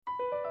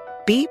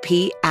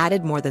BP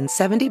added more than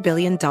 $70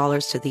 billion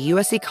to the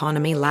U.S.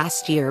 economy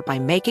last year by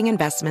making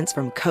investments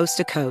from coast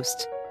to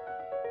coast.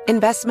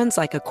 Investments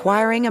like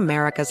acquiring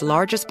America's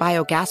largest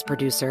biogas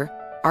producer,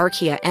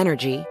 Archaea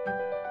Energy,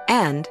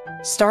 and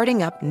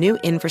starting up new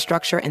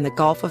infrastructure in the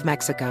Gulf of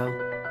Mexico.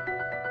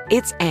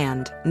 It's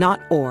and, not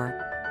or.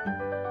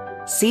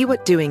 See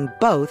what doing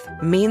both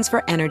means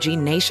for energy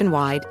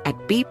nationwide at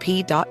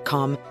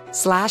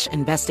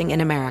bp.com/investing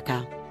in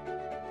America.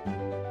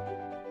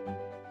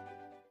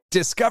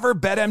 Discover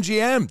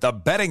BetMGM, the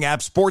betting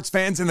app sports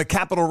fans in the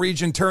capital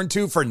region turn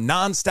to for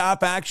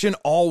nonstop action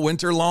all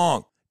winter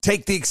long.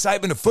 Take the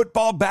excitement of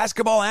football,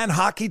 basketball, and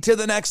hockey to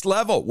the next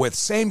level with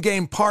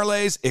same-game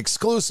parlays,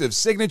 exclusive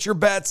signature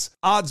bets,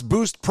 odds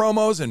boost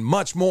promos, and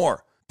much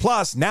more.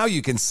 Plus, now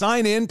you can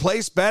sign in,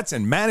 place bets,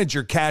 and manage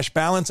your cash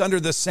balance under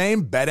the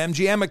same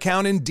BetMGM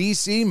account in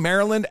D.C.,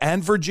 Maryland,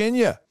 and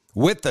Virginia.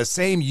 With the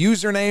same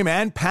username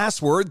and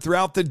password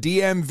throughout the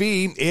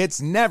DMV,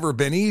 it's never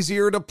been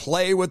easier to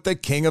play with the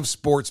king of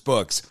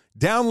sportsbooks.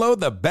 Download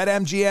the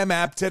BetMGM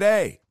app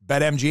today.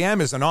 BetMGM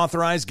is an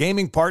authorized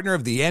gaming partner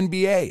of the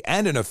NBA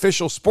and an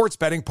official sports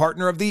betting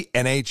partner of the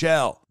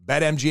NHL.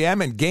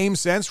 BetMGM and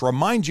GameSense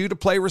remind you to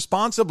play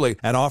responsibly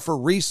and offer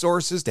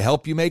resources to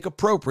help you make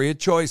appropriate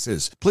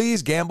choices.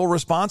 Please gamble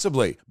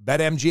responsibly.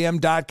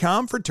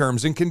 BetMGM.com for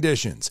terms and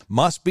conditions.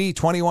 Must be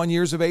 21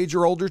 years of age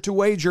or older to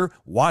wager.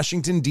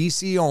 Washington,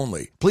 D.C.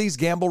 only. Please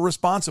gamble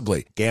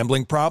responsibly.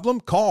 Gambling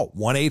problem? Call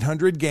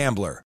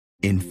 1-800-GAMBLER.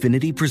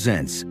 Infiniti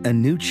presents a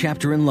new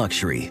chapter in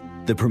luxury.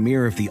 The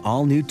premiere of the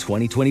all-new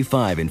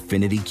 2025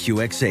 Infiniti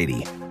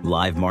QX80.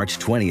 Live March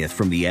 20th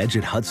from the Edge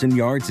at Hudson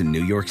Yards in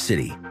New York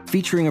City.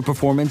 Featuring a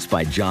performance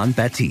by John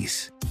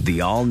Batiste.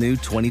 The all-new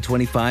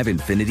 2025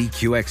 Infiniti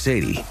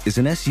QX80 is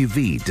an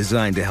SUV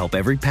designed to help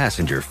every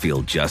passenger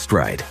feel just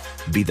right.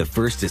 Be the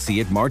first to see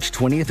it March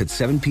 20th at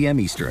 7 p.m.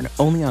 Eastern,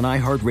 only on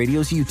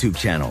iHeartRadio's YouTube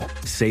channel.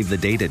 Save the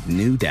date at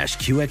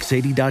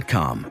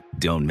new-QX80.com.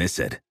 Don't miss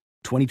it.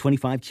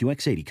 2025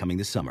 QX80 coming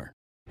this summer.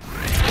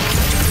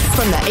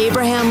 From the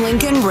Abraham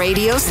Lincoln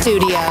Radio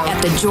Studio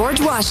at the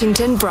George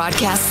Washington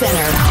Broadcast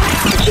Center,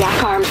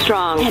 Jack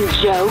Armstrong and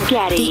Joe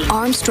Getty. The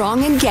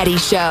Armstrong and Getty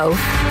Show.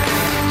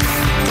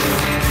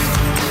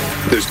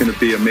 There's going to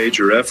be a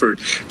major effort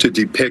to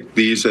depict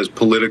these as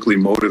politically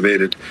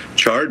motivated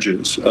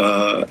charges.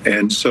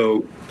 And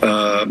so,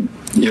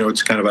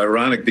 it's kind of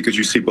ironic because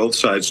you see both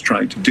sides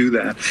trying to do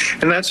that.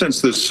 In that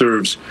sense, this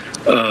serves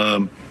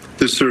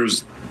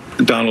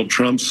Donald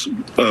Trump's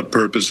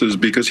purposes,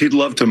 because he'd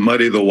love to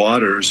muddy the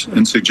waters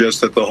and suggest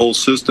that the whole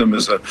system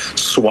is a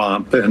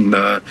swamp and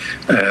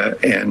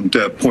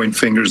point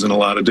fingers in a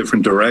lot of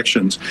different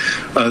directions.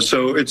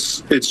 So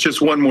it's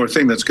just one more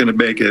thing that's going to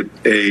make it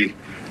a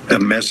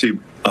messy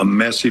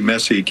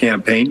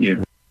campaign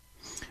year.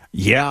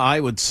 Yeah, I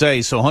would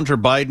say so. Hunter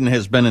Biden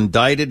has been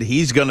indicted.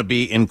 He's going to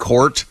be in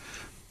court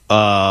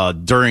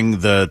during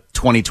the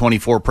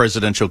 2024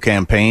 presidential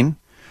campaign.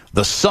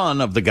 The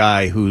son of the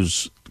guy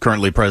who's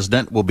currently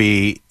president will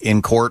be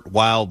in court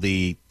while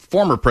the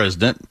former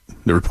president,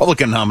 the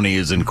Republican nominee,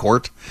 is in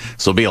court.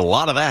 So there'll be a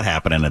lot of that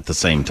happening at the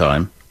same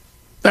time.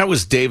 That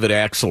was David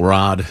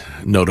Axelrod,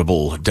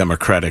 notable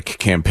Democratic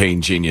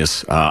campaign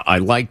genius. I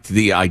liked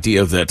the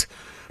idea that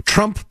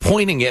Trump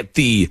pointing at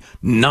the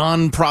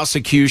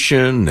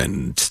non-prosecution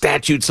and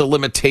statutes of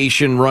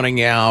limitation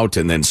running out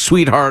and then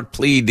sweetheart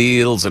plea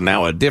deals and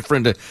now a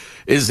different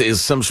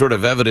is some sort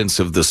of evidence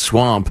of the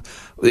swamp.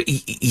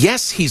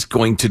 Yes, he's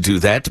going to do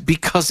that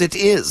because it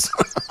is.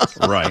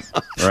 Right.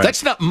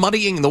 That's not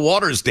muddying the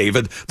waters,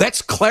 David.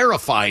 That's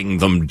clarifying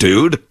them,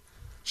 dude.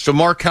 So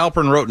Mark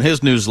Halpern wrote in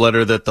his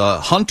newsletter that the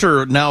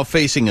Hunter now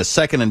facing a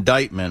second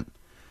indictment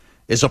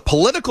is a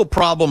political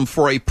problem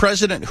for a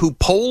president who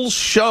polls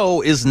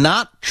show is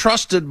not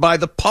trusted by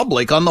the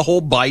public on the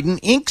whole Biden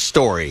Inc.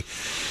 story.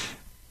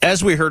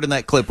 As we heard in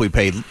that clip we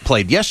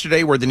played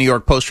yesterday where the New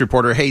York Post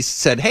reporter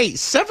said,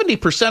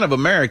 70% of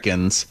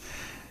Americans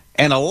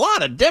and a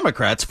lot of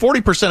Democrats,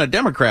 40% of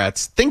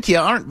Democrats, think you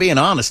aren't being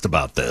honest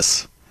about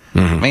this.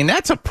 Mm-hmm. I mean,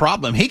 that's a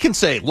problem. He can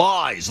say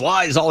lies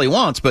all he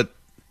wants, but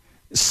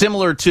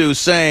similar to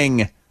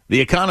saying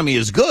the economy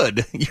is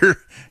good,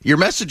 your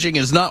messaging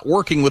is not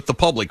working with the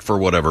public for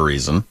whatever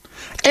reason.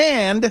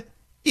 And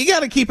you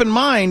got to keep in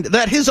mind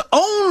that his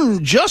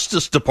own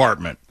Justice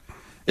Department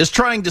is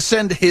trying to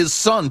send his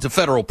son to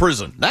federal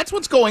prison. That's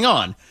what's going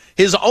on.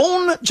 His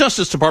own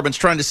Justice Department's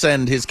trying to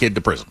send his kid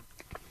to prison.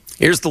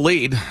 Here's the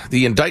lead.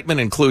 The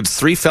indictment includes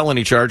 3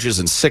 felony charges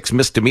and 6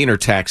 misdemeanor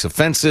tax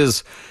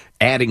offenses,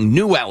 adding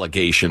new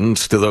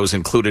allegations to those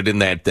included in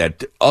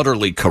that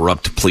utterly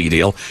corrupt plea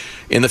deal.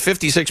 In the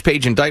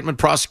 56-page indictment,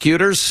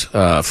 prosecutors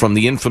from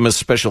the infamous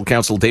special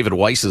counsel David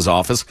Weiss's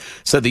office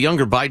said the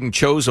younger Biden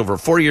chose over a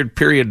 4-year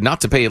period not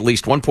to pay at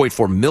least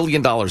 $1.4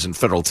 million in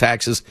federal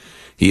taxes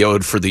he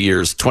owed for the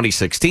years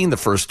 2016,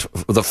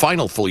 the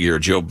final full year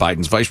of Joe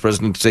Biden's vice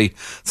presidency,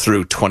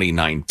 through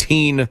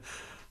 2019.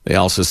 They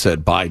also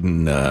said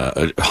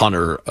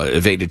Hunter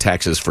evaded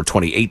taxes for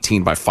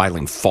 2018 by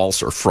filing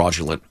false or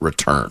fraudulent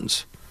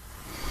returns.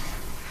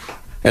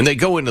 And they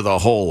go into the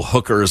whole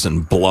hookers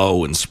and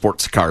blow and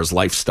sports cars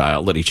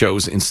lifestyle that he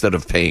chose instead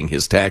of paying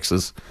his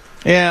taxes.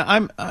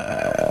 Yeah,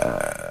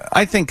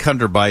 I think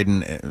Hunter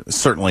Biden,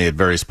 certainly at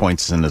various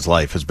points in his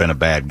life, has been a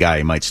bad guy.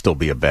 He might still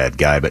be a bad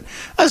guy. But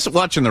I was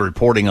watching the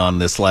reporting on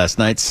this last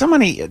night.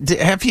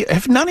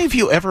 Have none of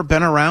you ever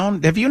been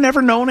around? Have you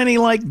never known any,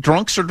 like,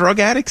 drunks or drug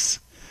addicts?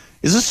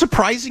 Is this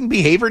surprising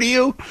behavior to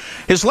you?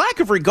 His lack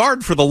of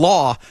regard for the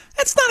law,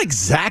 that's not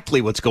exactly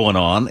what's going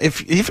on.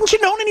 Haven't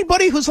you known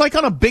anybody who's like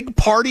on a big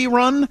party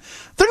run?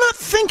 They're not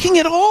thinking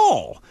at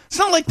all. It's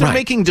not like they're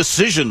making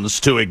decisions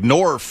to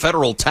ignore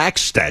federal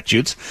tax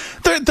statutes.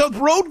 The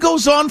road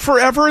goes on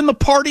forever and the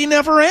party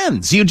never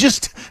ends. You're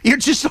just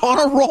on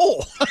a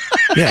roll.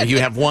 Yeah, you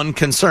have one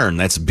concern.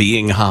 That's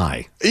being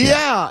high.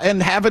 Yeah,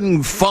 and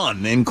having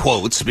fun, in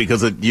quotes,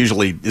 because it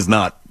usually is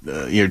not.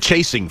 You're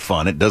chasing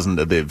fun. It doesn't.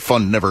 The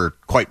fun never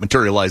quite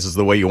materializes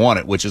the way you want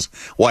it, which is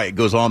why it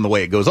goes on the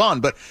way it goes on.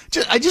 But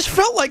I just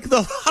felt like a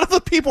lot of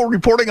the people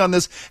reporting on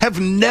this have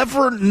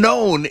never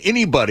known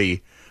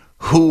anybody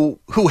who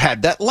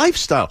had that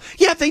lifestyle.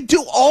 Yeah, they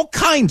do all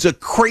kinds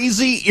of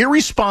crazy,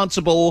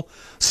 irresponsible,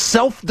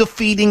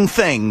 self-defeating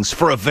things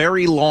for a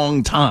very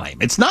long time.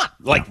 It's not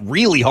like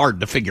really hard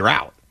to figure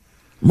out.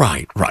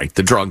 Right.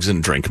 The drugs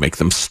and drink make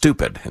them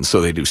stupid, and so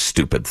they do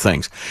stupid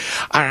things.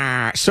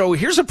 So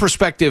here's a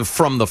perspective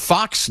from the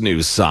Fox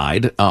News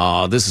side.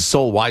 This is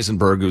Sol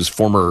Weisenberg, who's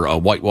former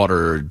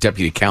Whitewater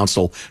deputy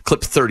counsel.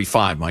 Clip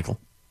 35, Michael.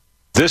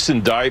 This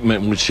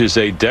indictment, which is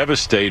a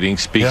devastating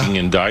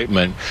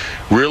indictment,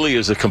 really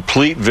is a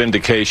complete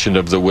vindication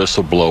of the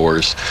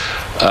whistleblowers.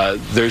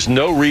 There's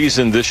no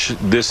reason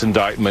this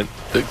indictment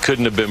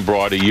couldn't have been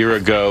brought a year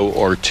ago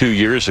or 2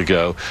 years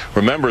ago.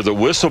 Remember, the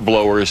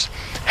whistleblowers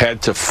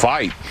had to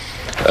fight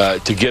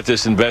to get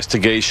this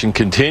investigation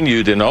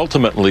continued and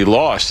ultimately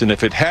lost. And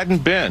if it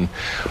hadn't been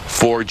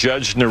for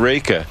Judge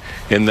Nareka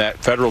in that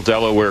federal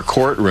Delaware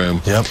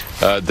courtroom,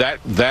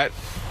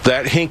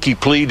 that hinky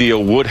plea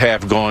deal would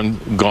have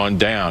gone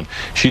down.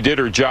 She did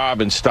her job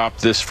and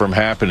stopped this from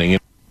happening.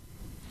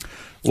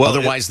 Well,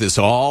 otherwise, this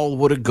all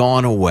would have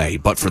gone away,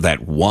 but for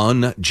that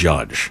one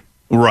judge.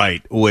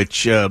 Right,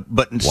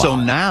 so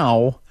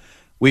now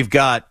we've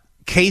got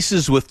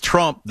cases with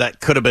Trump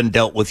that could have been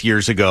dealt with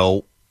years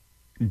ago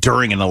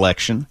during an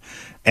election,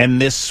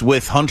 and this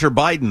with Hunter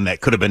Biden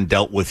that could have been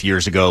dealt with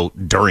years ago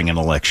during an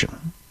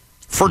election.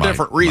 For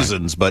different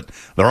reasons, but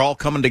they're all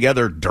coming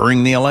together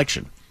during the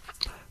election.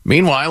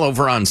 Meanwhile,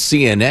 over on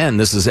CNN,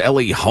 this is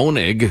Ellie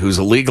Honig, who's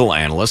a legal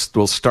analyst.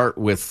 We'll start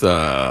with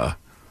 30.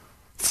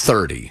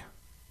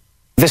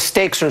 The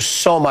stakes are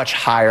so much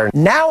higher.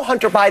 Now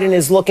Hunter Biden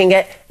is looking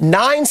at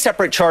 9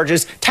 separate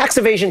charges: tax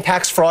evasion,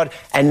 tax fraud,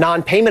 and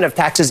non-payment of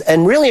taxes.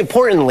 And really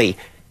importantly,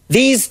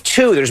 these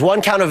 2, there's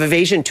 1 count of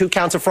evasion, 2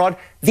 counts of fraud.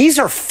 These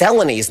are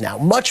felonies now,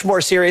 much more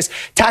serious.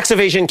 Tax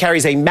evasion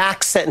carries a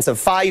max sentence of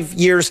 5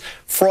 years.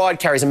 Fraud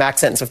carries a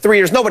max sentence of 3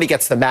 years. Nobody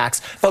gets the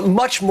max, but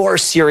much more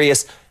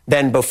serious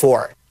than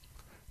before.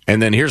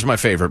 And then here's my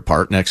favorite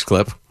part. Next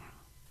clip.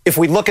 If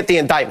we look at the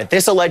indictment,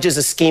 this alleges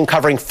a scheme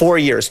covering 4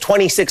 years,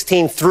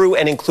 2016 through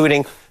and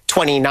including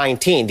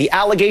 2019. The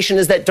allegation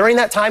is that during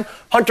that time,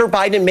 Hunter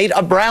Biden made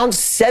around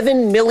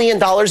 $7 million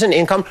in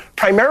income,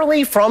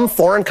 primarily from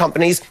foreign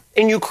companies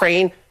in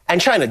Ukraine and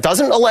China.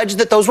 Doesn't allege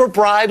that those were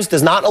bribes,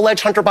 does not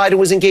allege Hunter Biden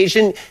was engaged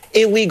in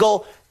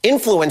illegal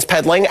influence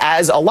peddling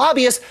as a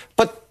lobbyist,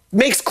 but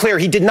makes clear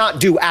he did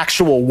not do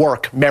actual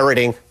work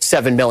meriting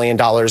 $7 million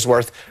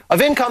worth of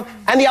income.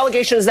 And the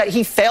allegation is that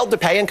he failed to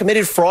pay and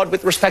committed fraud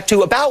with respect to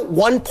about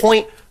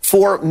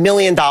 $1.4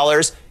 million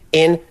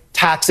in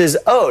taxes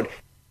owed.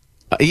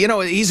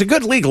 He's a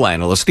good legal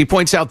analyst. He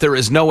points out there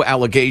is no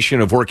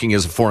allegation of working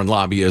as a foreign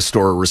lobbyist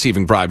or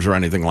receiving bribes or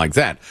anything like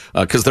that,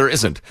 because there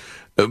isn't.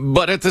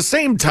 But at the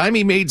same time,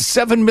 he made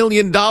 $7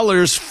 million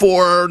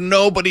for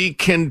nobody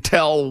can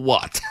tell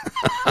what.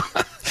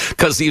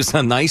 Because he's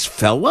a nice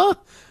fella?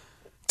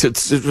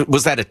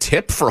 Was that a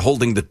tip for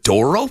holding the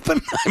door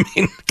open? I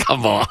mean,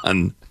 come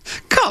on.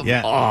 Come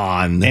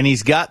on. And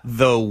he's got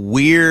the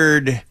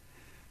weird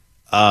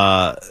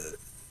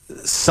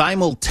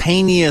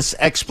simultaneous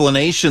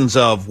explanations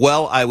of,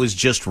 well, I was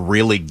just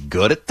really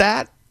good at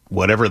that,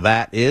 whatever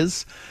that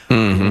is.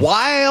 Mm-hmm.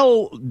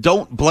 While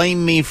don't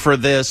blame me for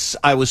this,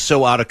 I was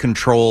so out of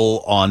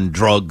control on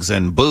drugs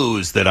and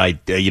booze that I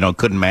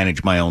couldn't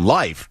manage my own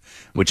life.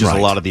 Which is a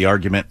lot of the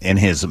argument in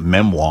his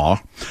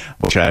memoir,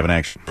 which I haven't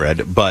actually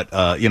read. But,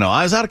 I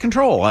was out of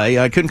control.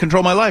 I couldn't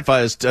control my life.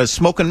 I was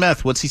smoking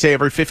meth, what's he say,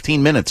 every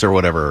 15 minutes or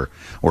whatever,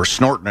 or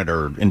snorting it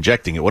or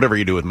injecting it, whatever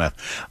you do with meth.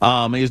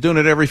 He was doing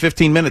it every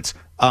 15 minutes.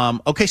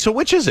 Okay, so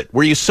which is it?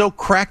 Were you so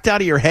cracked out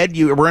of your head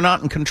you were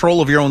not in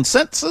control of your own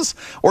senses?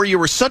 Or you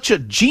were such a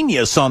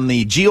genius on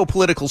the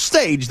geopolitical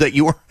stage that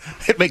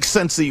it makes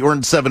sense that you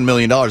earned $7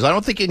 million. I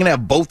don't think you can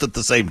have both at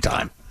the same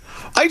time.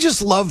 I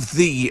just love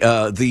the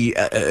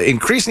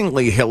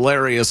increasingly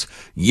hilarious,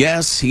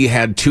 yes, he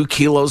had 2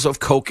 kilos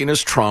of coke in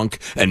his trunk,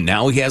 and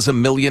now he has $1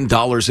 million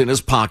in his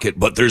pocket,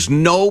 but there's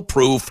no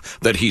proof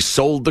that he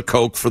sold the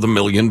coke for the $1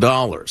 million.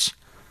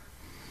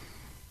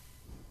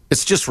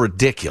 It's just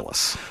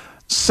ridiculous.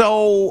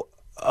 So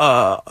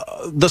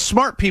the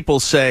smart people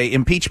say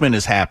impeachment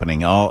is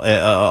happening.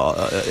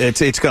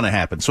 It's going to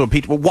happen. So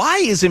why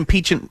is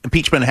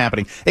impeachment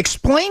happening?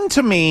 Explain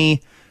to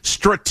me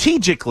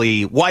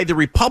strategically why the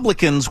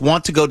Republicans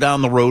want to go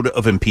down the road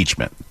of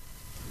impeachment.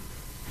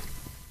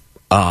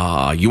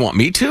 You want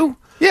me to?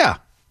 Yeah,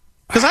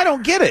 because I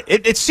don't get it.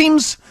 It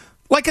seems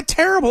like a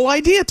terrible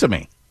idea to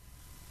me.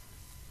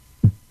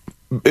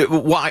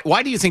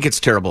 Why do you think it's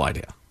a terrible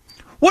idea?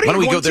 Why don't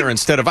we go there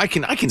instead of I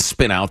can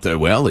spin out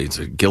he's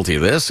guilty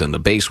of this and the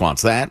base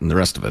wants that and the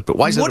rest of it. But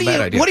why is it a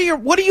bad idea?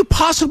 What are you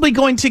possibly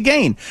going to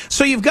gain?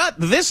 So you've got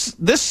this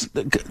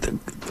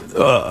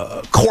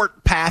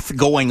court path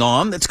going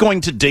on that's going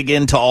to dig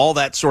into all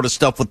that sort of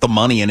stuff with the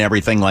money and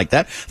everything like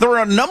that. There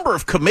are a number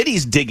of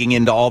committees digging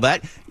into all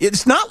that.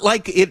 It's not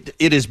like it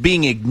is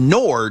being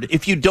ignored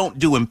if you don't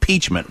do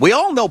impeachment. We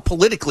all know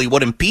politically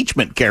what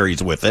impeachment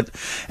carries with it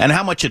and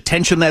how much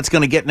attention that's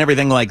going to get and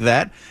everything like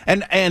that.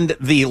 And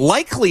the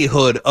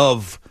likelihood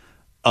of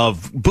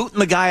booting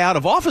the guy out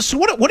of office. So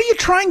what are you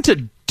trying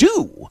to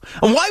do?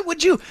 And why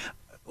would you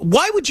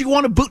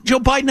want to boot Joe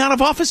Biden out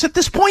of office at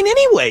this point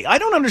anyway? I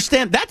don't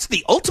understand. That's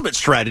the ultimate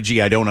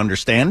strategy I don't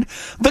understand.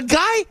 The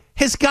guy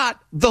has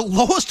got the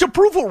lowest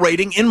approval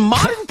rating in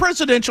modern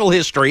presidential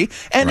history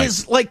and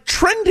is like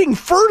trending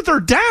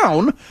further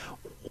down.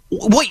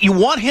 What, you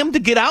want him to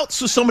get out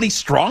so somebody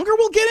stronger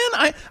will get in?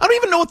 I don't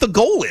even know what the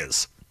goal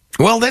is.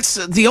 Well, that's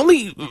the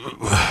only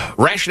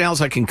rationales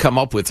I can come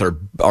up with are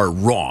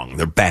wrong.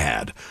 They're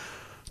bad.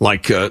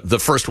 Like the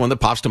first one that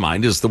pops to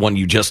mind is the one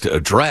you just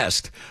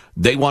addressed.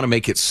 They want to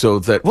make it so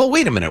that, well,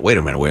 wait a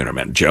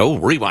minute, Joe,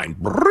 rewind.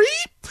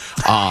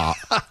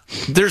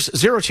 There's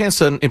zero chance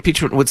an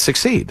impeachment would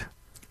succeed.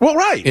 Well,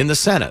 right. In the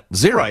Senate.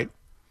 Zero. Right.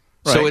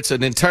 So it's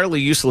an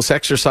entirely useless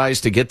exercise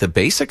to get the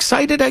base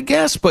excited, I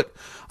guess. But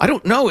I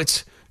don't know.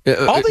 It's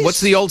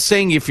what's the old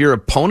saying? If your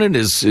opponent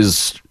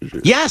is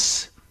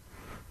yes.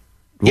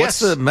 What's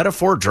the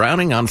metaphor?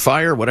 Drowning on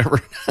fire,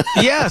 whatever.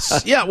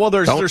 Yes. Yeah. Well,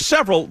 there's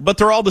several, but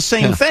they're all the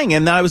same thing.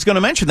 And I was going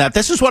to mention that.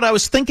 This is what I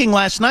was thinking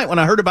last night when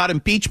I heard about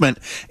impeachment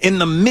in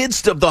the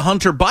midst of the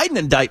Hunter Biden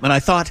indictment. I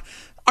thought,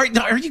 are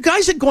you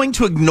guys going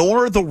to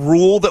ignore the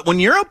rule that when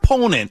your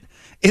opponent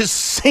is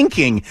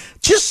sinking,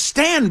 just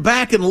stand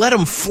back and let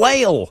them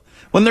flail?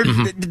 When they're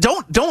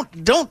don't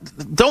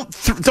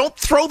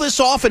throw this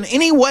off in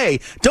any way.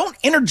 Don't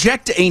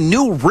interject a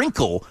new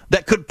wrinkle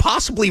that could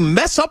possibly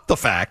mess up the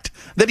fact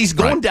that he's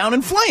going down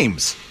in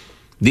flames.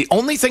 The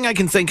only thing I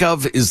can think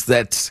of is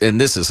that, and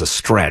this is a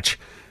stretch,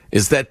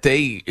 is that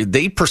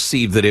they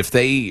perceive that if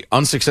they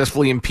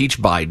unsuccessfully impeach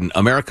Biden,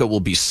 America will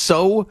be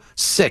so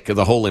sick of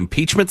the whole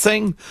impeachment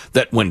thing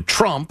that when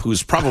Trump,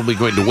 who's probably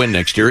going to win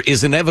next year,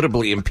 is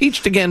inevitably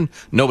impeached again,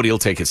 nobody will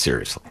take it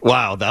seriously.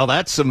 Wow, now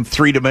that's some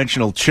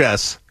three-dimensional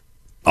chess.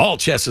 All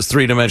chess is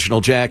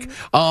three-dimensional, Jack.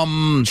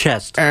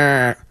 Chest.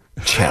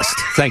 Chest.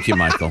 Thank you,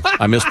 Michael.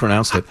 I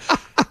mispronounced it.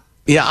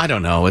 Yeah, I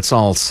don't know. It's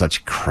all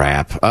such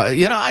crap.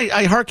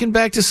 I hearken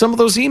back to some of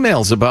those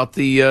emails about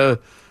the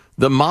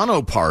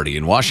mono party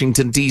in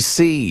Washington,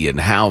 D.C., and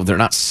how they're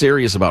not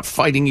serious about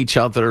fighting each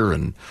other.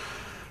 And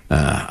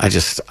I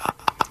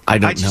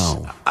don't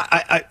know.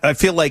 I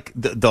feel like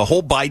the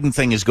whole Biden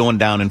thing is going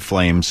down in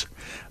flames.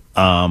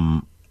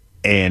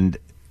 And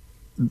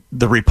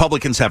the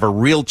Republicans have a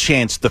real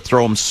chance to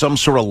throw them some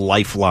sort of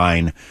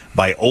lifeline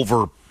by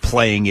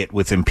overplaying it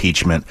with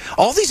impeachment.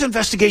 All these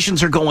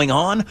investigations are going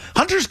on.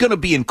 Hunter's going to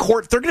be in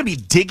court. They're going to be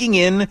digging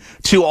in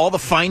to all the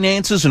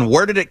finances and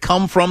where did it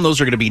come from. Those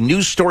are going to be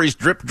news stories,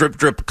 drip, drip,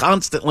 drip,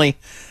 constantly.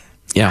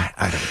 Yeah,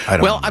 I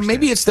don't well, understand.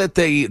 maybe it's that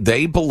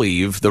they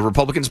believe, the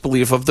Republicans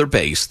believe of their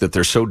base, that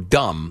they're so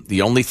dumb,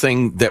 the only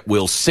thing that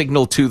will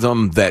signal to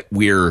them that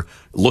we're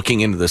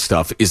looking into this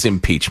stuff is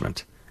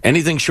impeachment.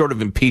 Anything short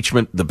of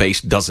impeachment, the base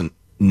doesn't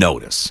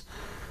notice.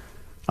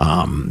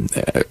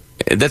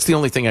 That's the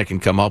only thing I can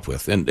come up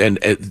with. And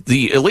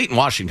the elite in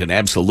Washington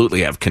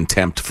absolutely have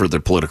contempt for their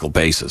political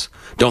bases.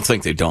 Don't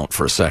think they don't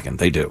for a second.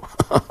 They do.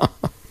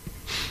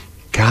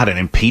 God, an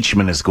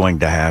impeachment is going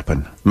to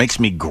happen. Makes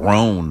me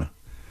groan.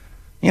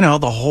 You know,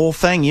 the whole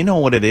thing. You know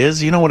what it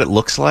is. You know what it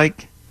looks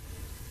like.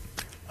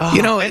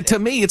 To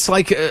me, it's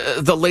like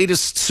the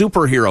latest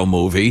superhero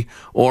movie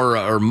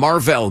or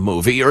Marvel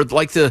movie or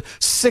like the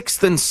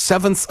 6th and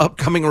 7th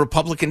upcoming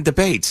Republican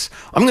debates.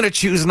 I'm going to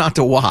choose not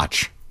to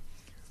watch.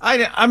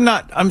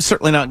 I'm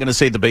certainly not going to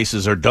say the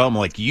bases are dumb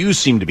like you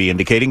seem to be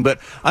indicating, but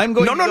I'm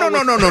going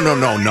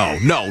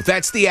No.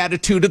 That's the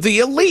attitude of the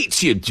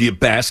elites, you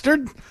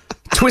bastard.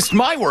 Twist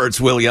my words,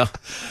 will you?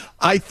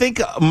 I think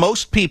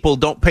most people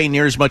don't pay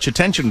near as much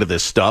attention to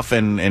this stuff,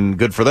 and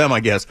good for them, I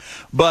guess.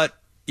 But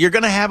you're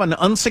going to have an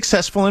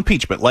unsuccessful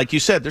impeachment. Like you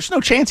said, there's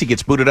no chance he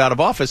gets booted out of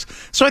office.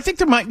 So I think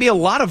there might be a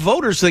lot of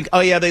voters think,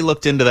 oh, yeah, they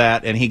looked into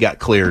that and he got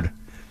cleared.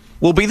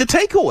 Will be the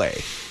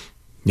takeaway.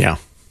 Yeah.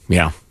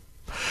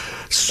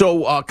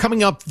 So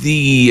coming up,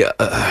 the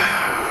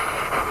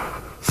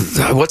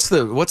what's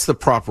the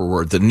proper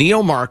word? The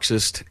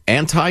neo-Marxist,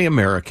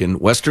 anti-American,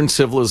 Western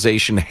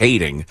civilization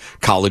hating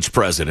college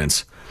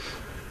presidents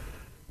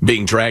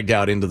being dragged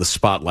out into the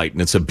spotlight,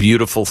 and it's a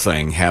beautiful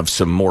thing. Have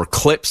some more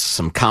clips,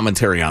 some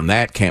commentary on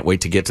that. Can't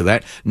wait to get to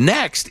that.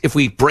 Next, if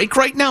we break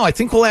right now, I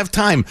think we'll have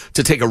time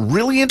to take a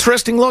really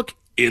interesting look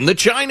in the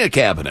China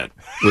cabinet,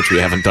 which we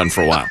haven't done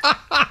for a while.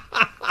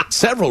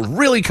 Several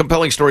really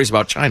compelling stories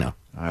about China.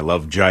 I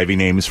love jivey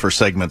names for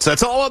segments.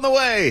 That's all on the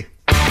way.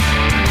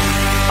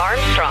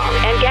 Armstrong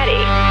and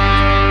Getty.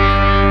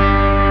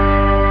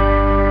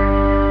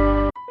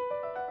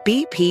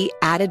 BP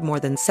added more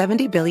than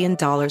 $70 billion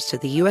to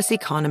the U.S.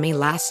 economy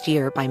last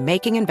year by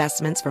making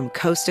investments from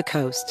coast to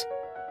coast.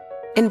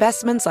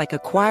 Investments like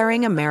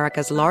acquiring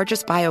America's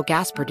largest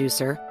biogas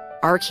producer,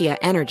 Archaea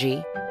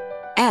Energy,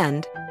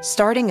 and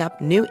starting up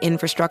new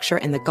infrastructure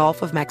in the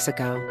Gulf of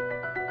Mexico.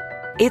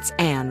 It's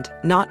and,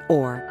 not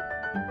or.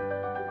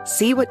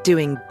 See what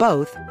doing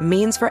both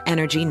means for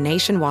energy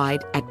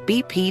nationwide at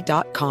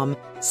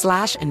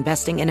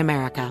bp.com/investing in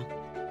America.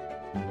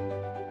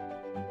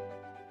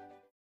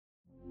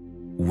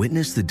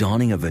 Witness the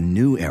dawning of a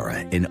new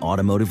era in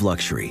automotive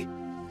luxury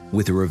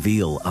with a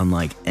reveal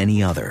unlike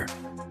any other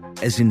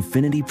as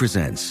Infiniti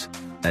presents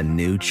a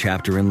new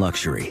chapter in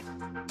luxury,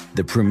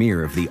 the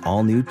premiere of the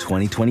all-new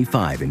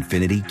 2025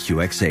 Infiniti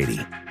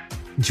QX80.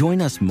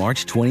 Join us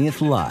March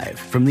 20th live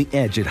from the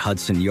Edge at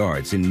Hudson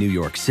Yards in New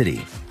York City,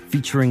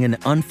 featuring an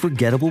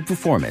unforgettable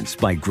performance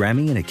by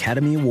Grammy and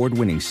Academy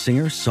Award-winning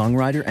singer,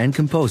 songwriter, and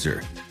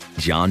composer,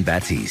 Jon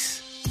Batiste.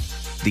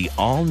 The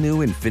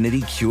all-new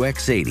Infiniti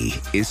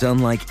QX80 is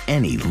unlike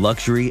any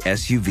luxury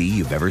SUV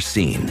you've ever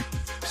seen.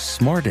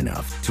 Smart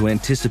enough to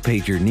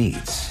anticipate your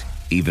needs,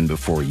 even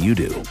before you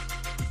do.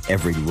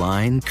 Every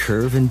line,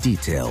 curve, and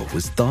detail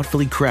was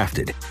thoughtfully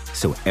crafted,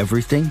 so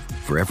everything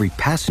for every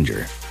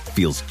passenger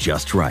feels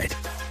just right.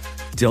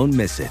 Don't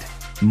miss it.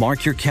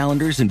 Mark your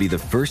calendars and be the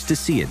first to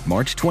see it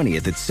March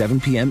 20th at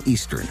 7 p.m.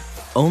 Eastern,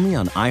 only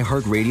on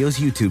iHeartRadio's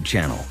YouTube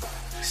channel.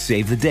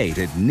 Save the date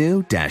at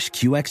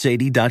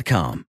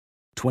new-QX80.com.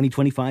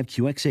 2025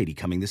 QX80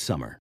 coming this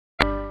summer.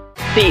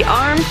 The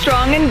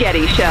Armstrong and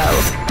Getty Show.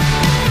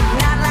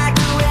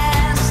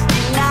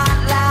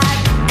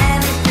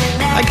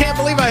 I can't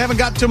believe I haven't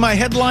got to my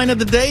headline of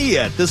the day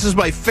yet. This is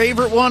my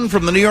favorite one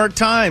from the New York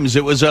Times.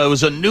 It was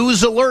a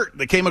news alert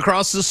that came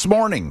across this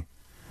morning.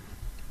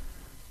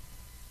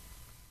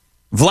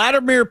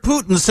 Vladimir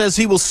Putin says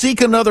he will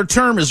seek another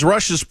term as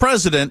Russia's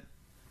president.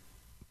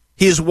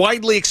 He is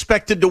widely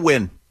expected to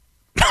win.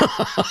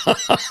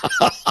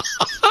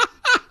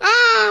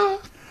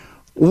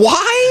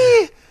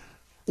 Why?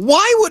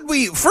 Why would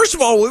we, first of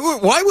all,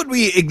 why would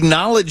we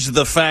acknowledge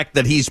the fact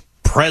that he's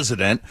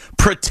president,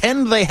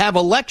 pretend they have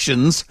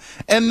elections,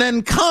 and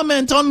then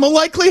comment on the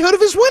likelihood of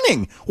his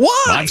winning?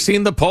 Why? I've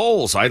seen the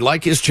polls. I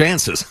like his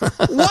chances.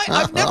 Why?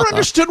 I've never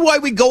understood why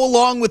we go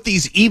along with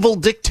these evil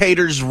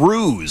dictators'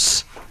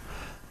 ruse.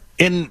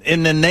 In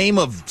the name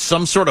of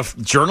some sort of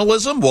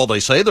journalism? Well, they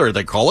say they're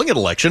calling it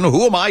election.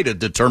 Who am I to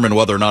determine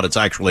whether or not it's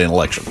actually an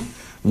election?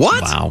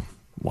 What?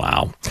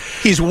 Wow.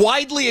 He's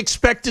widely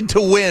expected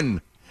to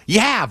win.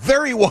 Yeah,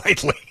 very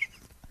widely.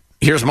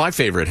 Here's my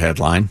favorite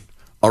headline.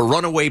 A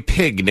runaway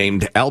pig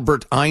named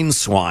Albert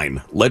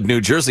Einswine led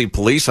New Jersey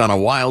police on a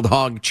wild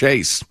hog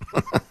chase.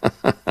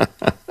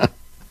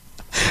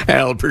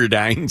 Albert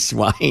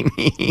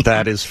Einswine.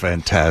 That is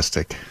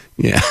fantastic.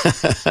 Yeah.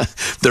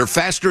 They're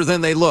faster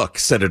than they look,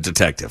 said a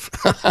detective.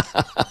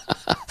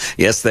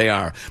 Yes, they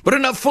are. But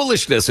enough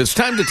foolishness. It's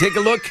time to take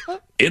a look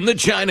in the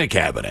China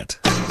cabinet.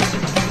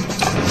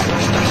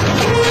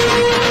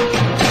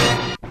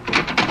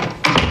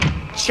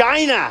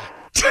 China.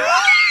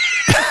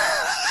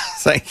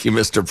 Thank you,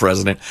 Mr.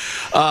 President.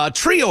 A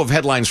trio of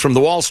headlines from the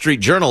Wall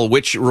Street Journal,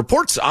 which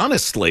reports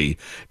honestly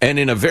and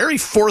in a very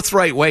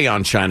forthright way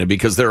on China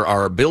because there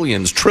are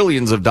billions,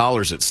 trillions of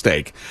dollars at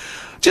stake.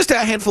 Just a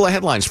handful of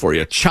headlines for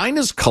you.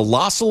 China's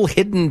colossal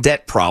hidden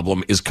debt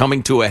problem is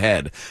coming to a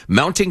head.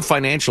 Mounting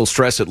financial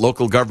stress at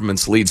local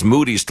governments leads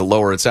Moody's to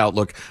lower its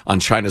outlook on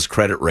China's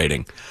credit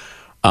rating.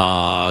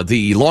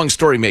 The long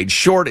story made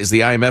short is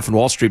the IMF and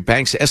Wall Street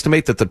banks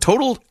estimate that the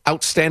total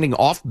outstanding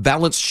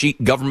off-balance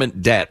sheet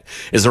government debt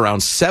is around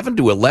 $7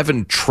 to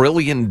 $11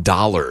 trillion.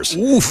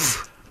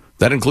 Oof.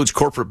 That includes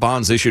corporate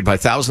bonds issued by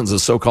thousands of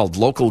so-called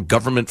local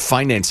government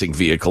financing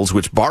vehicles,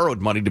 which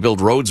borrowed money to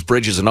build roads,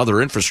 bridges, and other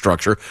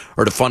infrastructure,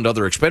 or to fund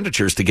other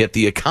expenditures to get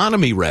the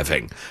economy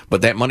revving.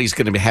 But that money's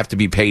going to have to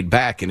be paid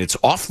back, and it's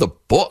off the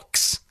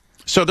books.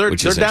 So they're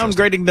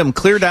downgrading them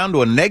clear down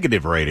to a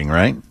negative rating,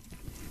 right?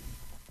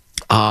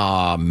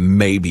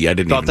 Maybe I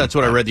thought that's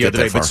what I read the other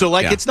day. But so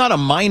it's not a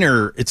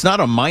minor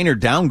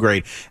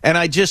downgrade. And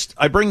I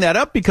bring that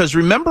up because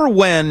remember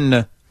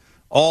when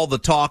all the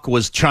talk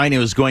was China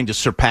was going to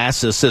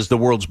surpass us as the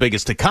world's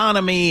biggest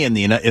economy, and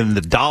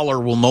the dollar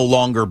will no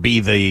longer be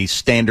the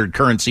standard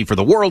currency for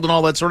the world, and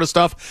all that sort of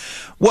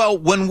stuff. Well,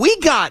 when we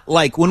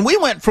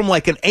went from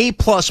like an A++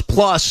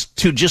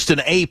 to just an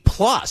A+,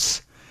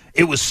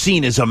 it was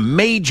seen as a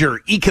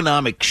major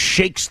economic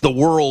shakes the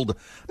world.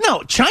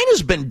 No,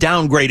 China's been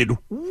downgraded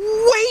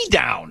way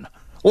down.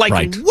 Like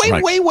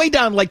way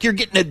down, like you're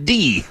getting a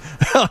D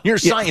on your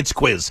science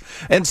quiz.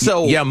 And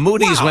so,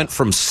 Moody's went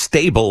from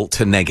stable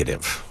to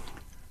negative.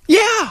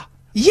 Yeah.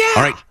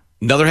 All right.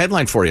 Another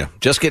headline for you.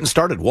 Just getting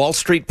started. Wall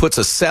Street puts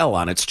a sell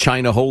on its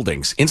China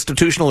holdings.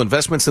 Institutional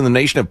investments in the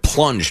nation have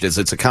plunged as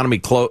its economy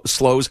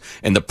slows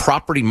and the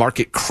property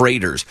market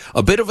craters.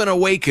 A bit of an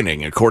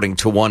awakening, according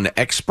to one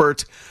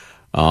expert.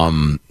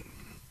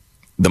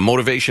 The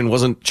motivation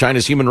wasn't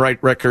China's human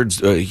rights record,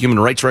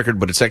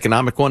 but its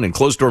economic one. In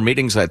closed-door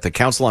meetings at the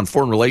Council on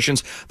Foreign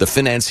Relations, the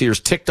financiers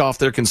ticked off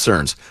their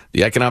concerns.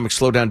 The economic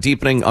slowdown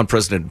deepening,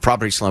 unprecedented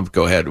property slump.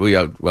 Go ahead.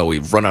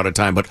 We've run out of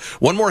time, but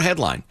one more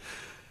headline.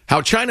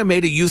 How China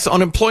made a youth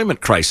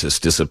unemployment crisis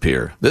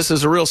disappear. This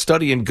is a real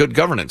study in good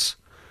governance.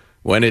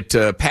 When it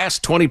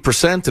passed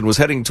 20% and was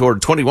heading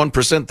toward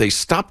 21%, they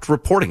stopped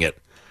reporting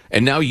it.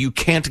 And now you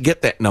can't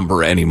get that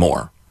number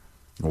anymore.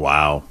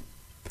 Wow.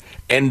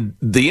 And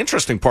the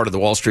interesting part of the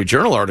Wall Street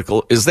Journal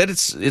article is that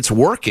it's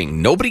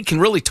working. Nobody can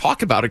really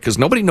talk about it because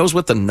nobody knows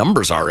what the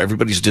numbers are.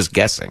 Everybody's just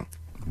guessing.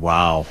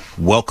 Wow.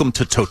 Welcome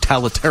to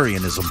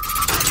totalitarianism.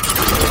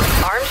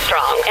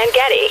 Armstrong and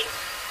Getty.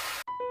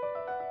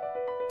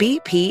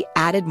 BP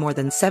added more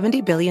than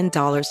 $70 billion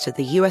to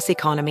the U.S.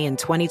 economy in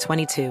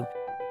 2022.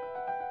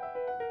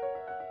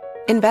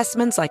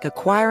 Investments like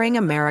acquiring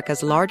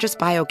America's largest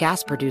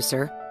biogas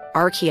producer,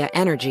 Archaea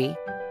Energy,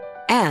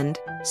 and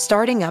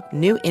starting up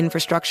new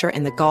infrastructure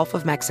in the Gulf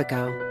of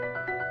Mexico.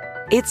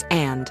 It's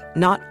and,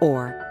 not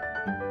or.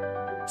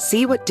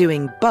 See what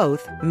doing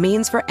both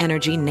means for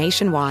energy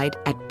nationwide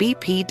at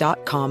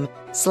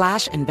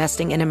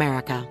bp.com/investing in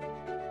America.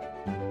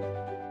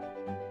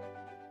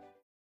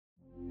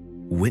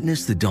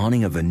 Witness the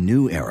dawning of a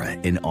new era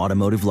in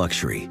automotive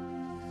luxury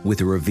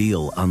with a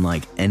reveal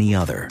unlike any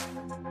other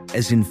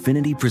as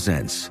Infiniti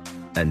presents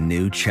a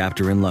new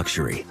chapter in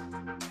luxury,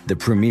 the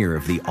premiere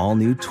of the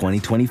all-new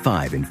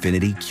 2025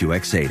 Infiniti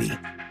QX80.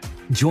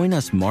 Join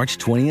us March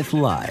 20th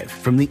live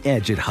from the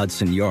Edge at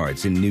Hudson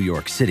Yards in New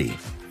York City,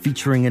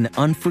 featuring an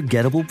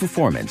unforgettable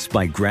performance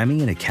by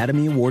Grammy and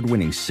Academy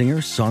Award-winning singer,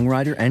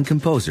 songwriter, and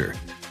composer,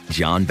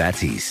 Jon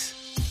Batiste.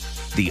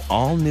 The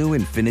all-new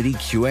Infiniti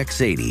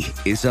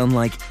QX80 is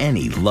unlike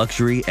any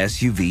luxury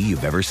SUV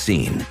you've ever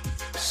seen.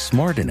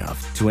 Smart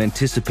enough to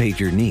anticipate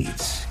your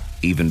needs,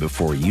 even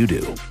before you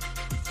do.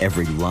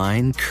 Every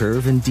line,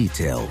 curve, and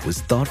detail was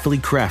thoughtfully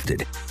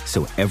crafted,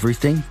 so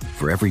everything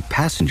for every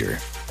passenger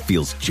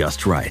feels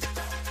just right.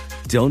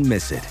 Don't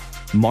miss it.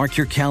 Mark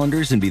your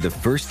calendars and be the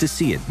first to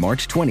see it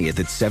March 20th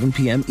at 7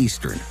 p.m.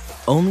 Eastern,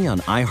 only on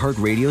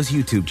iHeartRadio's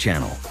YouTube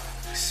channel.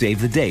 Save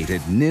the date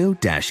at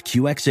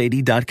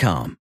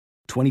new-QX80.com.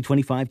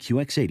 2025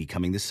 QX80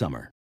 coming this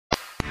summer.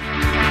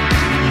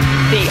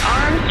 The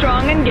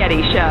Armstrong and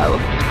Getty Show.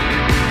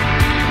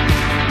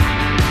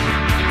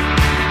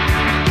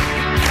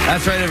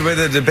 That's right, everybody.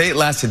 The debate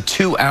lasted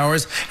 2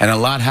 hours, and a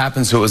lot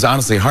happened, so it was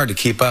honestly hard to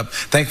keep up.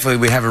 Thankfully,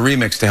 we have a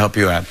remix to help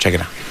you out. Check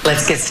it out.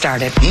 Let's get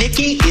started.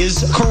 Nikki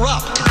is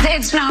corrupt.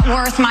 It's not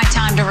worth my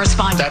time to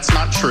respond. That's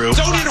not true.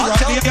 Don't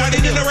interrupt me. I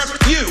didn't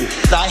interrupt you.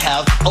 I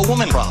have a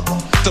woman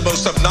problem. The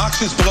most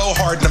obnoxious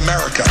blowhard in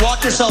America.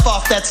 Walk yourself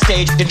off that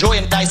stage. Enjoy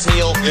a nice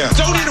meal. Yeah.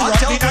 Don't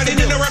interrupt me. I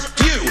didn't interrupt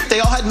you. They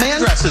all had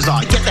man dresses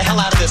on. Get the hell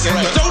out of this.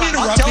 Yeah. Don't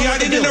interrupt me. I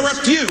didn't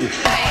interrupt you.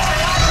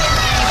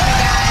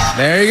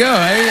 There you go.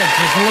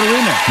 Just a little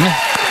remix.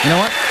 You know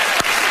what?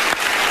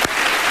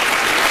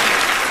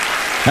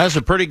 That's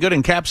a pretty good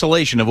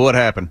encapsulation of what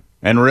happened.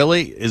 And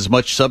really, as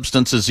much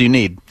substance as you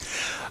need.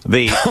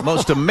 The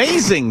most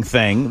amazing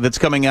thing that's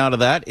coming out of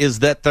that is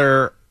that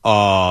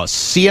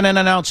CNN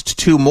announced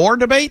 2 more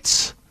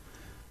debates.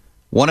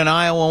 One in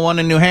Iowa, one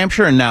in New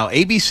Hampshire, and now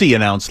ABC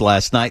announced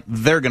last night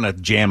they're going to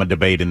jam a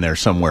debate in there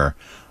somewhere.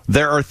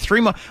 There are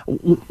 3 more.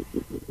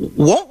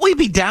 Won't we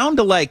be down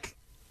to like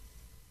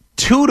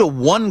 2 to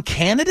 1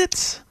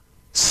 candidates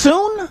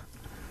soon?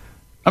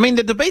 I mean,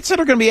 the debates that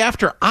are going to be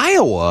after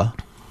Iowa,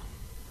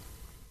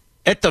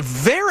 at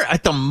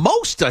the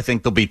most, I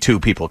think there'll be 2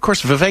 people. Of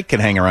course, Vivek can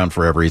hang around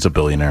forever. He's a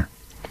billionaire.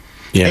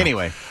 Yeah.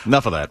 Anyway,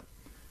 enough of that.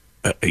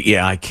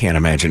 I can't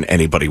imagine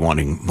anybody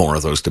wanting more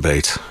of those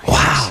debates.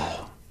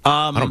 Wow.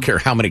 I don't care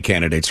how many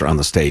candidates are on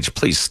the stage.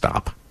 Please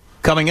stop.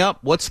 Coming up,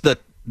 what's the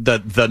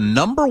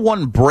number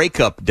one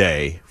breakup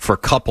day for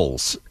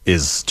couples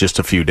is just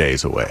a few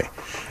days away.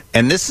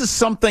 And this is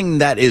something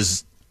that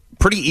is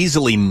pretty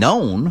easily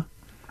known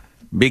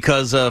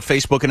because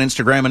Facebook and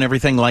Instagram and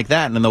everything like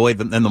that. And in the way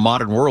that in the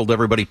modern world,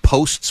 everybody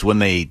posts when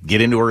they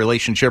get into a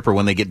relationship or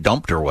when they get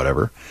dumped or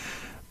whatever.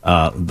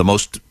 The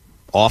most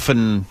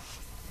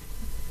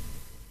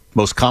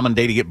common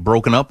day to get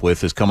broken up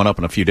with is coming up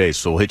in a few days.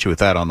 So we'll hit you with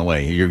that on the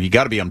way. You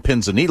got to be on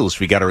pins and needles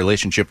if you got a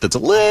relationship that's a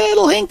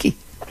little hinky.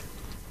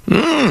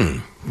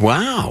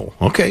 Wow.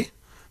 Okay.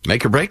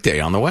 Make or break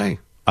day on the way.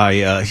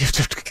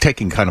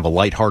 Taking kind of a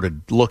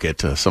lighthearted look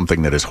at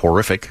something that is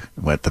horrific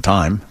at the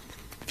time.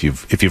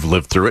 If you've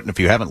lived through it, and if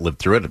you haven't lived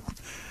through it,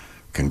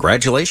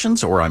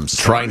 congratulations. Or I'm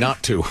sorry. Try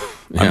not to.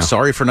 Yeah. I'm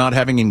sorry for not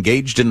having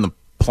engaged in the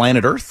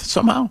planet Earth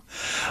somehow.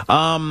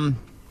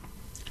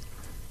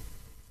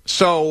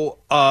 So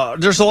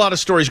there's a lot of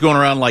stories going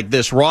around like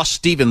this. Ross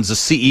Stevens, the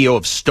CEO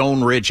of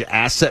Stone Ridge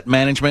Asset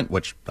Management,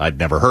 which I'd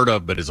never heard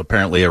of, but is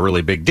apparently a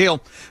really big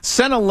deal,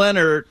 sent a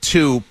letter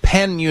to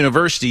Penn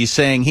University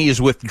saying he is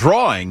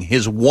withdrawing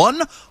his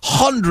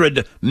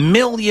 $100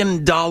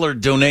 million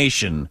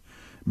donation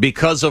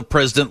because of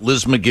President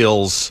Liz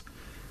McGill's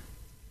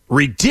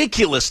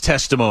ridiculous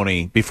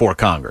testimony before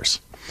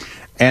Congress.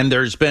 And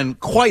there's been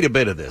quite a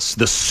bit of this.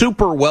 The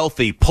super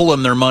wealthy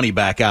pulling their money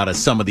back out of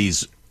some of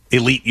these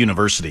elite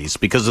universities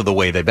because of the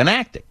way they've been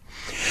acting.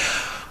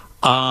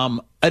 An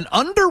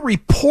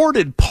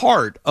underreported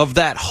part of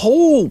that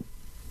whole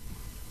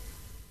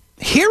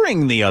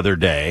hearing the other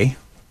day,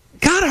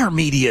 God, our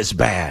media is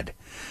bad.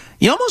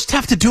 You almost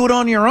have to do it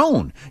on your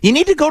own. You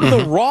need to go to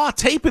the raw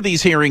tape of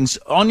these hearings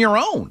on your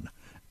own,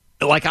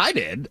 like I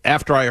did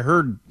after I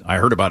heard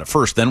about it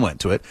first, then went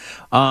to it,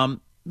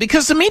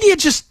 because the media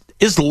just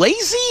is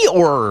lazy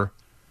or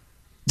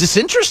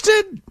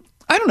disinterested.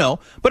 I don't know,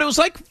 but it was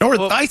like...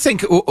 I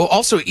think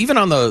also, even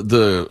on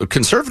the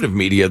conservative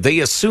media, they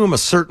assume a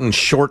certain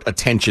short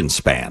attention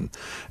span.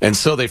 And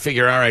so they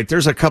figure, all right,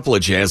 there's a couple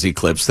of jazzy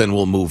clips, then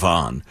we'll move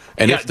on.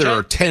 And if there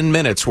are 10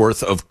 minutes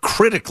worth of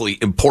critically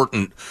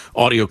important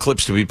audio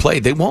clips to be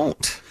played, they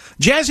won't.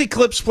 Jazzy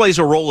Clips plays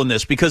a role in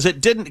this because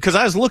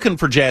I was looking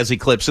for Jazzy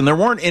Clips and there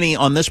weren't any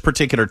on this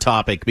particular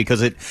topic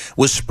because it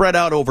was spread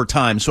out over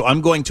time. So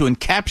I'm going to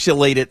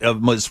encapsulate it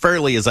as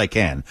fairly as I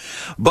can.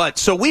 But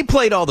so we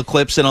played all the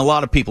clips, and a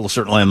lot of people,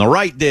 certainly on the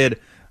right, did,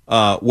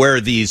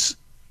 where these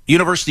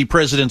university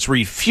presidents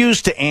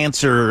refused to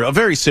answer a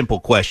very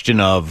simple question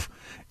of,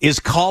 is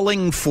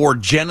calling for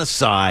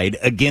genocide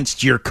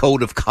against your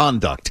code of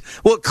conduct?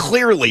 Well, it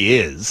clearly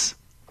is.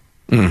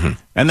 Mm-hmm.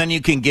 And then you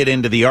can get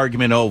into the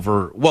argument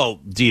over, well,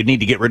 do you need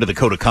to get rid of the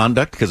code of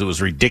conduct because it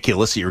was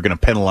ridiculous that you were going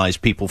to penalize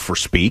people for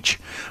speech,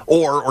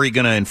 or are you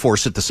going to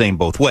enforce it the same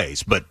both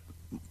ways? But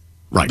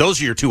those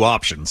are your two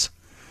options.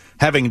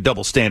 Having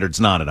double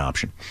standards not an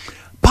option.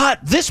 But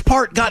this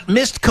part got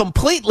missed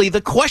completely, the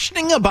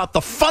questioning about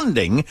the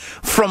funding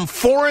from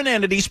foreign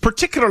entities,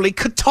 particularly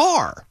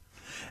Qatar.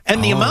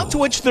 And the amount to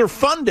which they're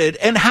funded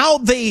and how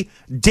they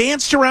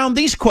danced around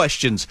these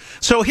questions.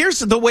 So here's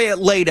the way it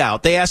laid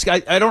out. They asked,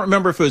 I don't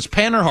remember if it was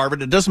Penn or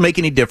Harvard. It doesn't make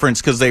any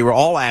difference because they were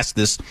all asked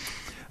this.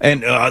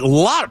 And a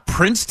lot of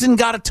Princeton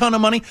got a ton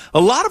of money. A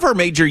lot of our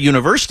major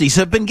universities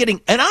have been getting,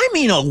 and I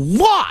mean a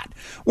lot.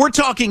 We're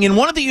talking in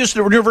one of the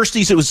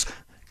universities, it was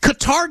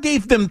Qatar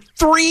gave them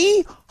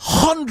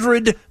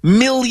 $300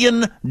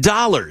 million.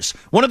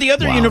 One of the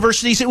other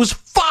universities, it was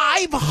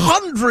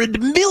 $500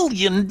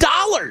 million.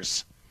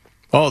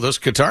 Oh, those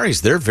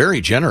Qataris, they're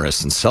very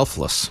generous and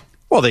selfless.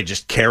 Well, they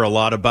just care a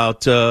lot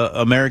about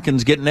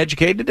Americans getting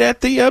educated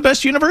at the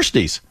best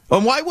universities.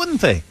 And why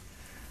wouldn't they?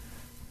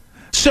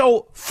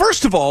 So,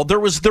 first of all, there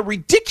was the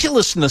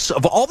ridiculousness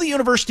of all the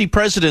university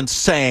presidents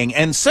saying,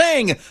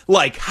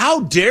 like, how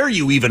dare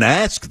you even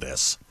ask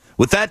this?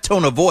 With that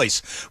tone of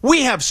voice,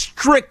 we have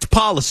strict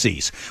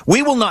policies.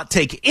 We will not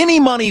take any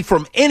money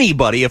from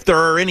anybody if there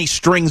are any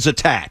strings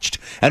attached.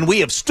 And we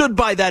have stood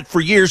by that for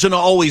years and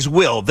always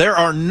will.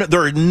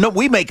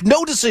 We make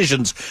no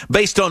decisions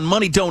based on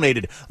money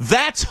donated.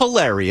 That's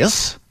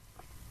hilarious.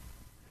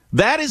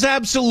 That is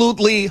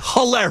absolutely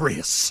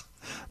hilarious.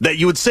 That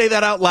you would say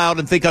that out loud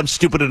and think I'm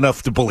stupid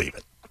enough to believe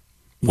it.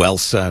 Well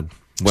said.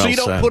 Well so you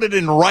don't put it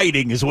in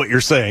writing is what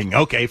you're saying.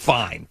 Okay,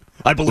 fine.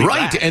 I believe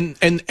that.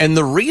 And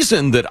the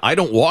reason that I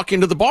don't walk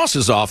into the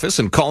boss's office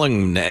and call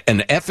him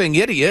an effing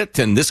idiot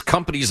and this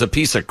company's a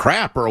piece of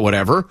crap or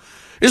whatever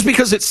is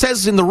because it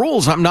says in the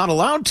rules I'm not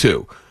allowed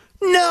to.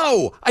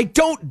 No, I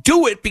don't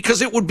do it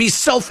because it would be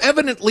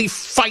self-evidently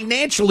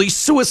financially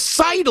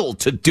suicidal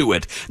to do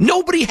it.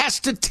 Nobody has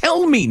to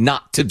tell me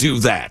not to do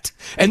that.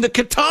 And the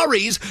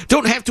Qataris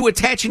don't have to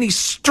attach any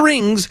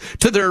strings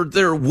to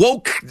their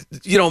woke,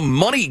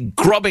 money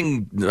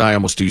grubbing, I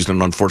almost used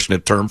an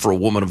unfortunate term for a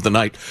woman of the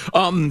night,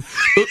 who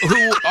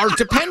are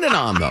dependent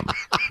on them.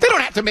 They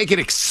don't have to make it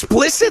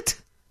explicit.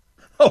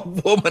 A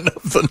woman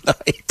of the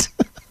night.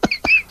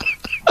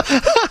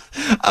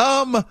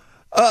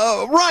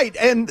 Right,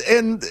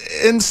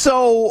 and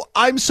so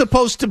I'm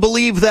supposed to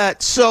believe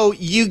that. So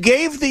you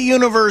gave the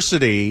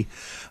university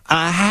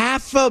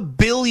 $500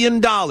 million.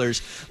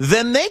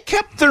 Then they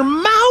kept their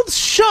mouths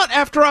shut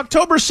after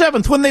October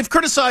 7th when they've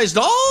criticized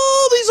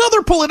all these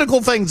other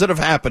political things that have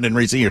happened in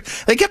recent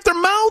years. They kept their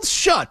mouths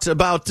shut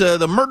about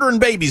the murdering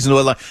babies and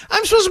whatnot.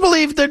 I'm supposed to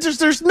believe that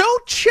there's no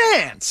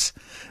chance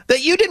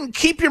that you didn't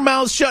keep your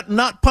mouths shut and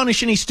not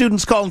punish any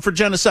students calling for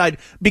genocide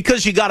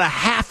because you got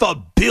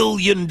 $500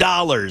 million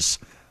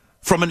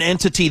from an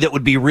entity that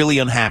would be really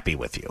unhappy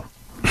with you.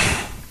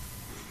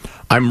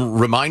 I'm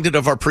reminded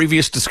of our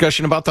previous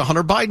discussion about the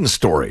Hunter Biden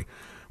story,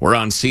 where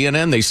on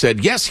CNN they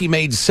said, yes, he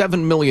made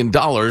 $7 million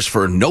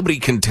for nobody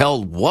can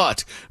tell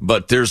what,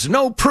 but there's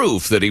no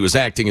proof that he was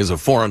acting as a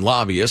foreign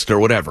lobbyist or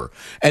whatever.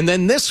 And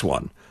then this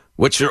one,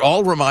 which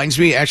all reminds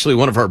me, actually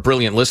one of our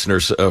brilliant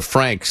listeners,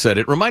 Frank, said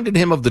it reminded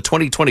him of the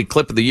 2020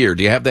 clip of the year.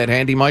 Do you have that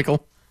handy,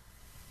 Michael?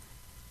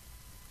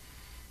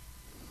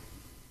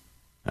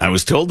 I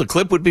was told the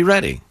clip would be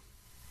ready.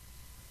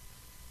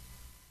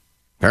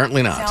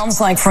 Apparently not.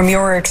 Sounds like from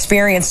your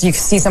experience, you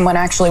see someone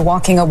actually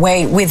walking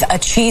away with a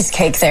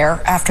cheesecake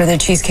there after the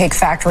Cheesecake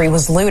Factory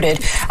was looted.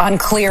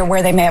 Unclear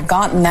where they may have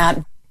gotten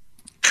that.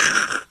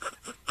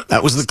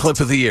 That was the clip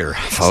of the year,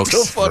 folks.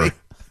 Still funny.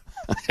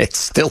 It's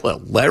still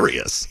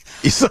hilarious.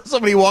 You saw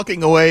somebody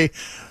walking away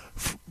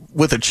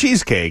with a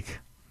cheesecake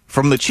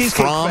from the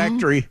Cheesecake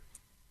Factory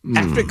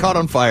after it caught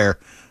on fire.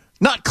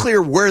 Not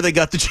clear where they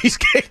got the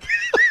cheesecake.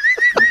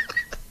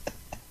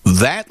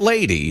 That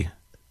lady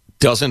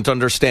doesn't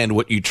understand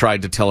what you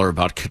tried to tell her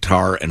about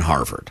Qatar and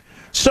Harvard.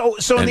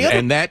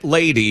 And that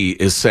lady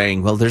is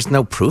saying, well, there's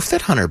no proof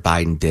that Hunter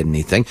Biden did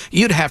anything.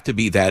 You'd have to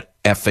be that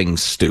effing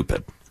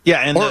stupid.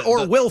 Yeah, and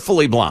or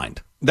willfully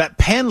blind. That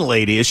Penn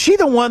lady, is she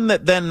the one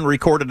that then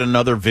recorded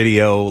another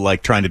video,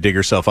 like trying to dig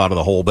herself out of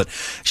the hole? But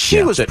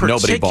she was that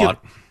nobody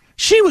bought.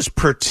 She was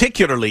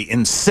particularly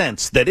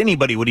incensed that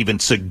anybody would even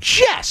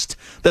suggest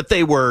that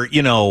they were,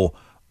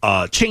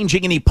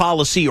 changing any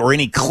policy or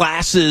any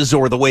classes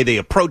or the way they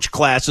approach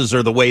classes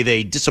or the way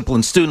they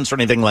discipline students or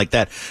anything like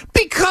that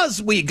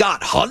because we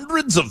got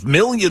hundreds of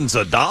millions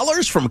of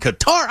dollars from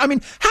Qatar. I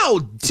mean, how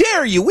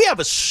dare you? We have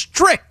a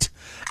strict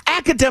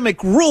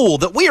academic rule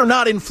that we are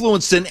not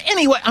influenced in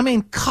any way. I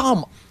mean,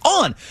 come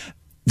on.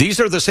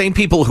 These are the same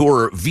people who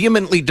are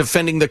vehemently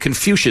defending the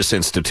Confucius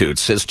Institute,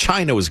 says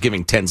China was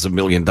giving tens of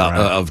millions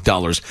of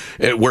dollars,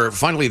 where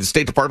finally the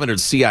State Department and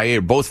CIA,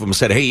 both of them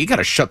said, hey, you got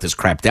to shut this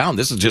crap down.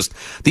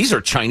 These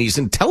are Chinese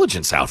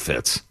intelligence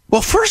outfits.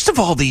 Well, first of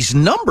all, these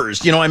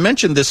numbers, I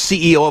mentioned this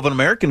CEO of an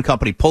American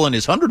company pulling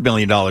his $100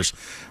 million.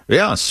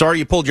 Yeah, sorry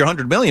you pulled your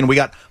 $100 million. We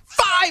got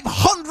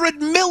 $500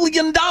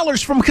 million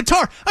from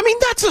Qatar. I mean,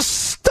 that's a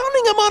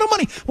stunning amount of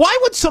money. Why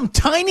would some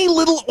tiny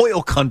little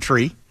oil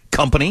country,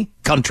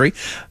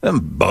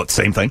 both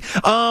same thing,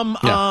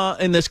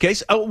 in this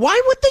case,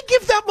 why would they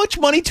give that much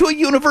money to a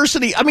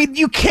university? I mean,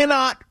 you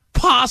cannot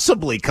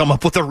possibly come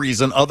up with a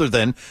reason other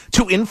than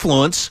to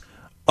influence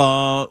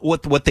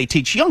what they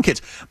teach young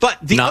kids. But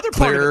the Not other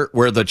part clear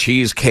where the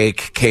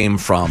cheesecake came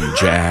from,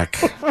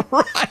 Jack.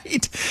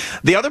 Right.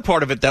 The other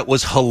part of it that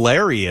was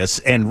hilarious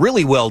and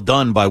really well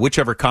done by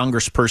whichever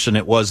congressperson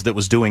it was that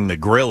was doing the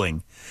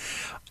grilling.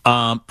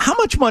 How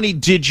much money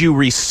did you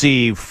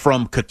receive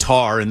from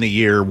Qatar in the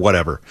year,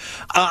 whatever?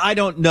 I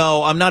don't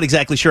know. I'm not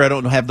exactly sure. I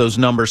don't have those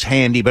numbers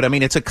handy, but I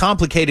mean, it's a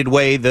complicated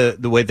way, the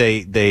way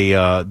they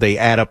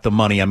add up the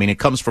money. I mean, it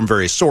comes from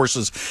various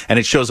sources and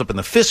it shows up in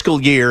the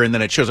fiscal year and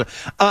then it shows up.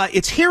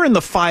 It's here in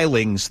the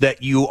filings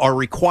that you are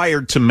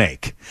required to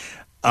make.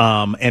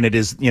 And it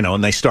is,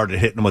 and they started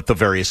hitting with the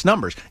various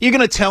numbers. You're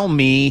going to tell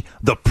me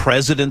the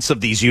presidents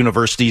of these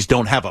universities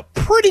don't have a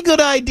pretty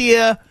good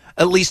idea,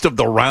 at least of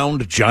the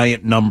round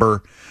giant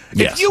number?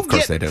 Yes, if you of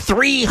course get they do.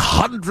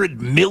 $300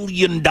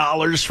 million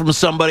from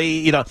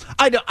somebody,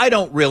 I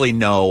don't really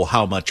know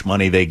how much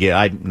money they get.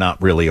 I'm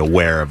not really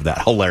aware of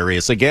that.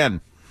 Hilarious again.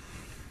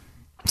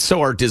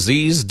 So are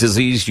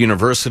diseased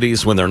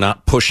universities, when they're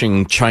not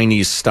pushing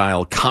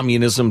Chinese-style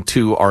communism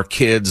to our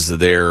kids,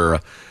 they're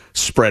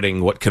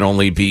spreading what can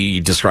only be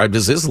described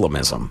as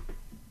Islamism,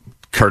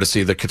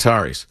 courtesy of the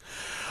Qataris.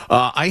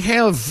 I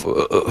have,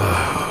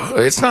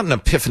 it's not an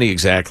epiphany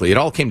exactly. It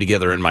all came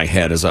together in my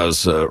head as I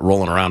was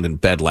rolling around in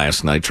bed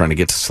last night trying to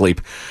get to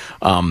sleep.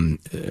 Some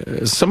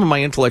of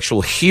my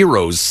intellectual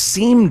heroes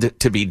seemed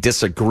to be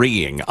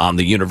disagreeing on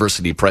the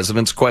university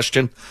president's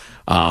question,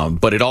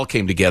 but it all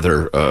came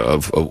together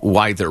of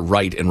why they're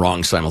right and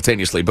wrong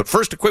simultaneously. But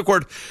first, a quick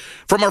word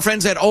from our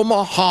friends at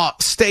Omaha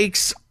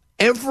Steaks.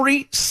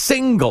 Every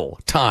single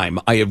time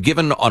I have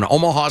given an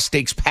Omaha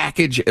Steaks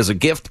package as a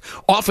gift,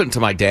 often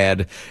to my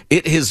dad,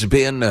 it has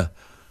been,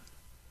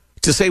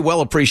 to say well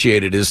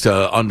appreciated is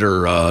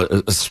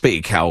to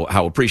speak how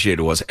appreciated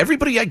it was.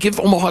 Everybody I give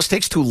Omaha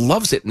Steaks to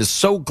loves it and is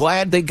so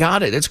glad they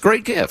got it. It's a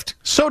great gift.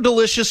 So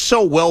delicious,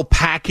 so well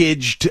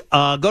packaged.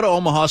 Go to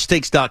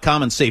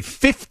omahasteaks.com and save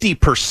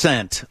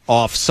 50%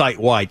 off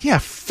site-wide. Yeah,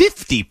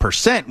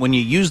 50% when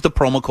you use the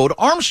promo code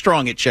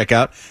Armstrong at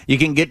checkout. You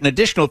can get an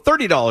additional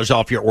 $30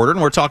 off your order,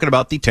 and we're talking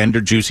about the tender,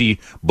 juicy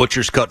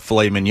butcher's cut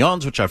filet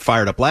mignons, which I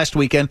fired up last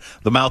weekend,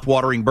 the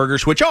mouth-watering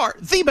burgers, which are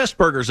the best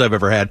burgers I've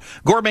ever had,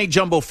 gourmet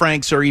jumbo franks,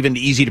 or even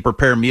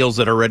easy-to-prepare meals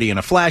that are ready in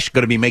a flash.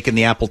 Going to be making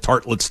the apple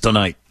tartlets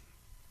tonight.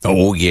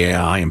 Oh,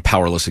 yeah, I am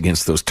powerless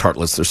against those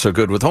tartlets. They're so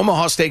good. With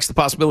Omaha Steaks, the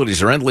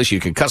possibilities are endless. You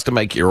can custom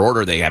make your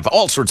order. They have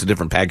all sorts of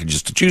different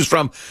packages to choose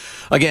from.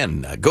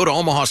 Again, go to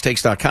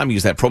omahasteaks.com.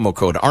 Use that promo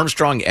code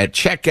Armstrong at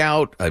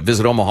checkout.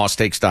 Visit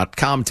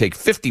omahasteaks.com. Take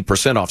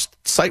 50% off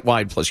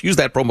site-wide, plus use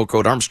that promo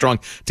code Armstrong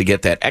to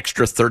get that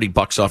extra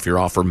 $30 off your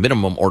offer.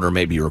 Minimum order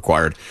may be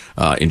required.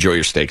 Enjoy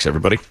your steaks,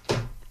 everybody.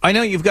 I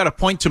know you've got a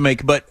point to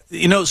make, but,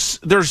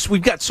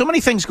 we've got so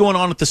many things going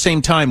on at the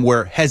same time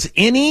where has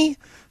any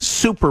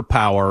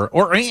superpower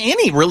or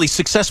any really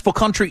successful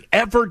country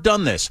ever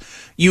done this?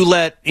 You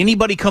let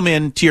anybody come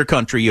in to your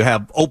country. You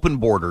have open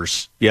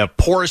borders. You have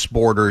porous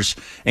borders,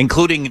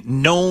 including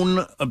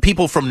known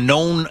people from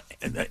known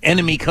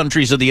enemy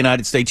countries of the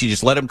United States. You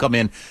just let them come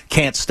in.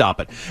 Can't stop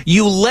it.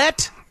 You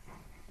let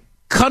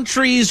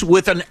countries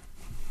with an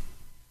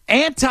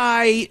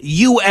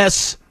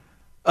anti-U.S.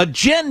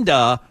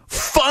 agenda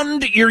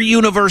fund your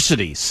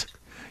universities.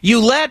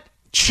 You let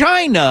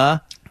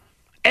China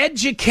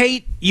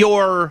educate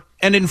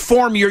and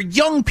inform your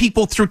young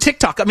people through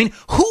TikTok. I mean,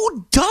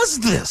 who does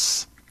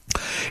this?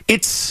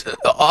 It's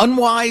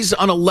unwise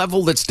on a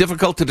level that's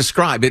difficult to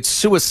describe. It's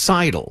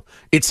suicidal.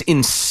 It's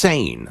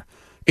insane.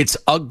 It's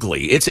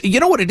ugly. You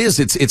know what it is?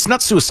 It's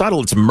not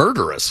suicidal. It's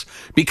murderous,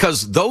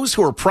 because those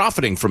who are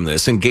profiting from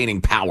this and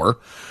gaining power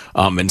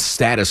and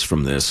status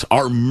from this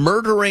are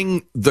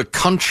murdering the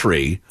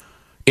country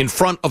in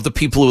front of the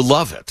people who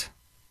love it.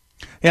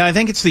 Yeah, I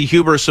think it's the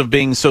hubris of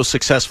being so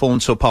successful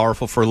and so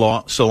powerful for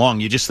so long.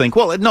 You just think,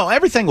 well, no,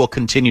 everything will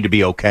continue to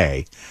be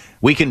okay.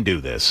 We can do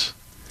this.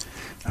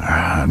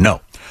 No.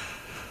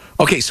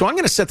 Okay, so I'm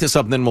going to set this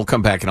up, and then we'll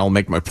come back, and I'll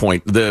make my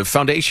point. The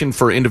Foundation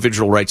for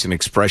Individual Rights and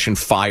Expression,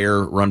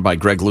 FIRE, run by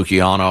Greg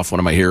Lukianoff, one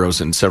of my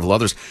heroes, and several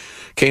others,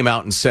 came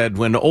out and said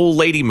when old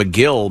lady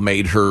McGill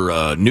made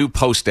her new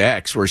post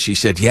X, where she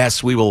said,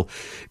 yes, we will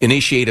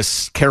initiate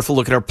a careful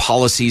look at our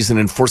policies and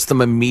enforce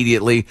them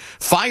immediately,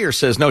 FIRE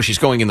says, no, she's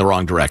going in the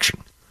wrong direction.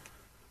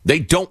 They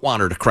don't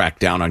want her to crack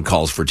down on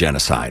calls for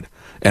genocide.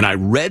 And I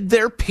read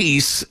their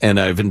piece, and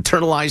I've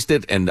internalized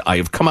it, and I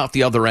have come out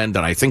the other end,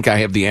 and I think I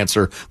have the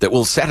answer that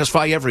will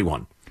satisfy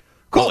everyone.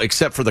 Cool. Well,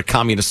 except for the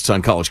communists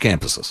on college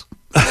campuses.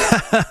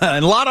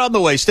 And a lot on the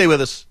way. Stay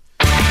with us.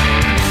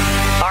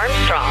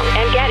 Armstrong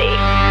and Getty.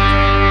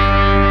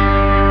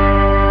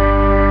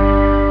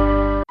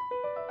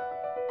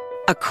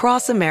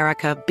 Across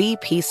America,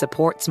 BP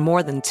supports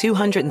more than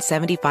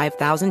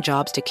 275,000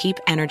 jobs to keep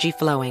energy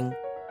flowing.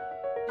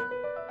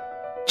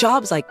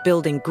 Jobs like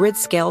building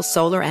grid-scale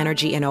solar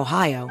energy in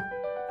Ohio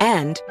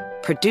and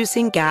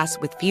producing gas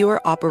with fewer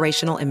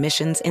operational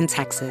emissions in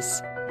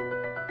Texas.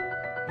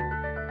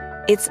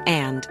 It's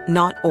and,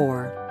 not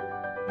or.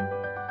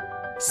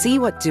 See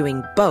what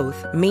doing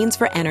both means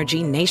for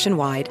energy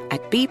nationwide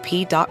at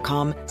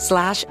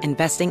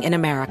bp.com/investing in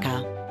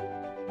America.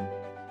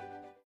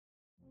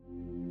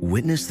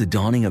 Witness the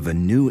dawning of a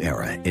new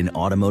era in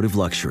automotive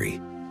luxury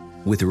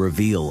with a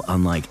reveal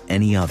unlike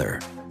any other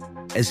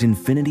as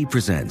Infiniti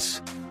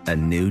presents a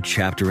new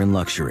chapter in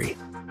luxury,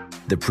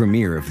 the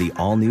premiere of the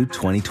all-new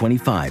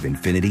 2025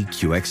 Infiniti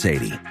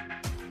QX80.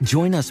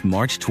 Join us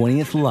March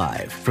 20th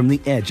live from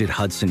the Edge at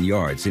Hudson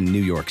Yards in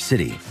New York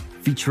City,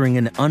 featuring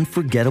an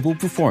unforgettable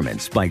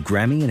performance by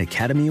Grammy and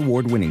Academy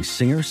Award-winning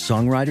singer,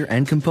 songwriter,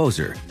 and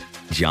composer,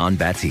 Jon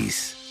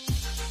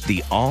Batiste.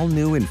 The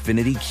all-new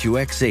Infiniti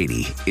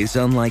QX80 is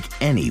unlike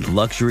any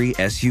luxury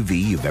SUV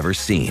you've ever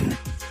seen.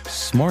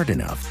 Smart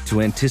enough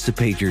to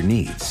anticipate your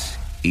needs,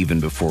 even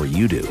before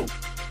you do.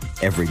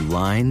 Every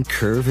line,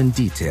 curve, and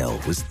detail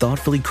was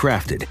thoughtfully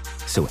crafted,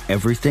 so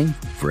everything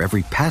for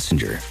every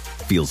passenger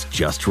feels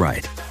just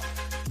right.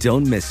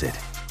 Don't miss it.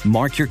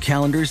 Mark your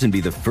calendars and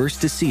be the first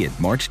to see it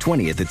March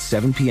 20th at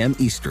 7 p.m.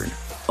 Eastern,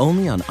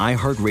 only on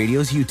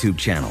iHeartRadio's YouTube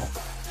channel.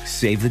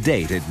 Save the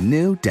date at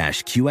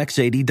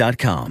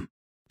new-QX80.com.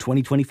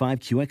 2025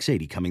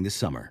 QX80 coming this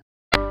summer.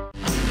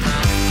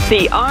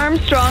 The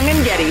Armstrong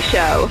and Getty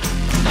Show.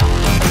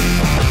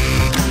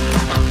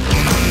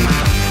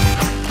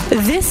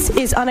 This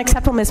is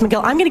unacceptable, Ms.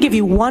 McGill. I'm going to give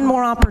you one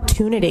more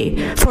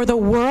opportunity for the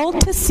world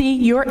to see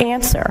your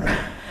answer.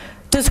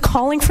 Does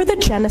calling for the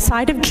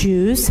genocide of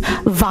Jews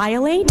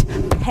violate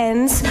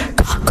Penn's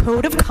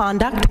code of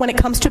conduct when it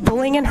comes to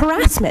bullying and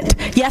harassment?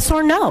 Yes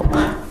or no?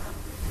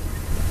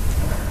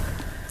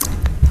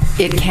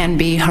 It can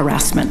be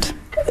harassment.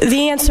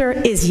 The answer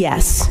is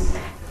yes.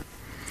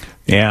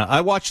 Yeah,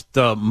 I watched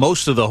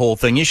most of the whole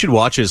thing. You should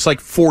watch it. It's like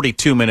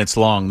 42 minutes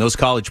long. Those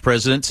college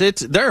presidents,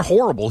 they're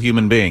horrible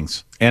human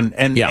beings.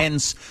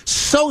 And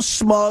so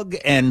smug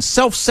and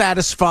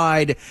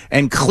self-satisfied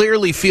and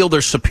clearly feel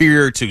they're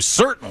superior to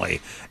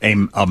certainly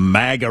a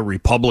MAGA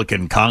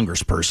Republican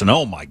congressperson.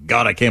 Oh, my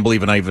God, I can't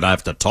believe I even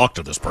have to talk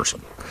to this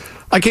person.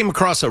 I came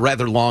across a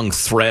rather long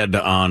thread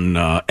on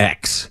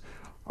X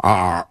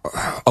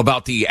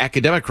about the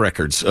academic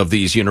records of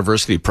these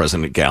university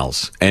president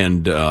gals.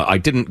 And I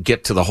didn't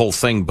get to the whole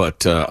thing,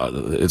 but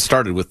it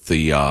started with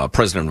the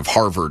president of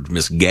Harvard,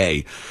 Miss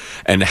Gay,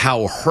 and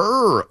how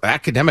her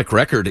academic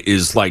record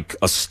is like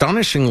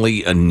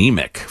astonishingly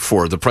anemic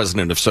for the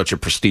president of such a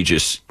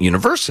prestigious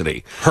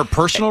university. Her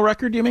personal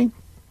record, you mean?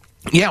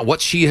 Yeah, what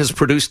she has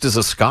produced as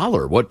a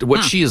scholar,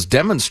 what she has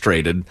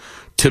demonstrated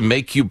to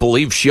make you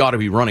believe she ought to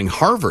be running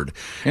Harvard.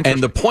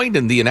 And the point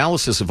in the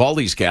analysis of all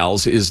these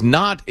gals is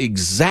not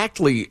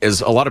exactly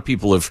as a lot of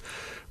people have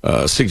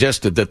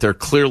suggested, that they're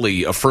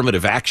clearly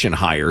affirmative action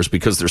hires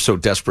because they're so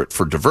desperate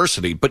for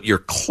diversity, but you're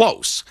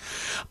close.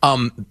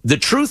 The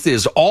truth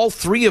is all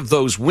three of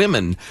those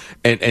women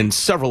and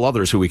several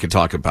others who we could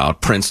talk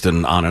about,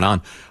 Princeton, on and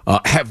on,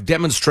 have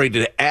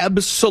demonstrated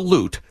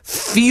absolute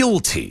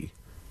fealty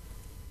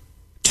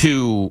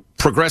to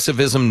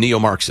progressivism,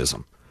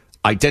 neo-Marxism,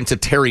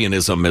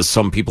 identitarianism, as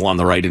some people on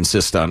the right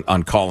insist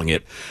on calling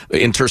it,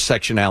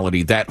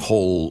 intersectionality, that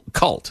whole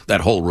cult,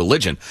 that whole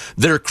religion.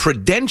 Their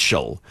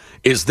credential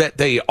is that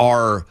they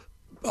are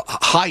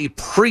high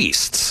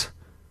priests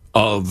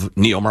of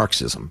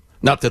neo-Marxism.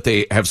 Not that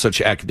they have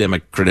such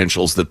academic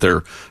credentials that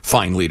they're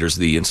fine leaders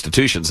of the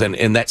institutions.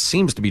 And that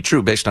seems to be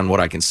true based on what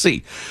I can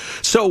see.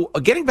 So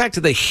getting back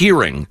to the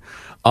hearing,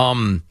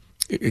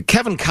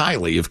 Kevin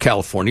Kiley of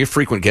California,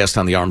 frequent guest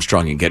on the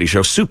Armstrong and Getty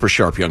show, super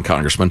sharp young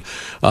congressman,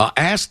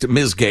 asked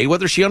Ms. Gay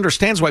whether she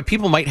understands why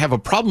people might have a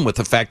problem with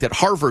the fact that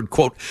Harvard,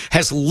 quote,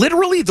 has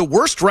literally the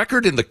worst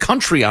record in the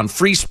country on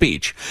free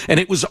speech. And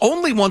it was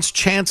only once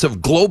chance of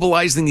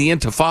globalizing the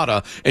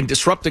intifada and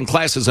disrupting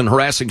classes and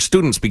harassing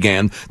students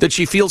began that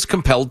she feels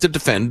compelled to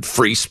defend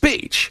free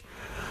speech.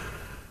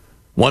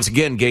 Once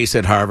again, Gay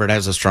said Harvard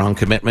has a strong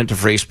commitment to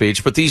free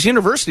speech, but these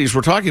universities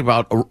we're talking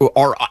about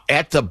are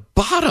at the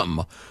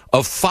bottom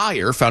of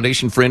FIRE,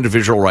 Foundation for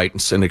Individual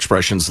Rights and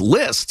Expression's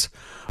list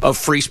of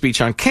free speech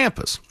on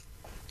campus.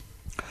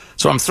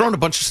 So I'm throwing a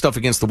bunch of stuff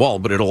against the wall,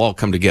 but it'll all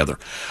come together.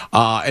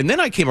 And then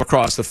I came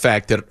across the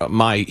fact that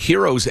my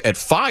heroes at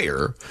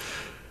FIRE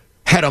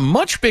had a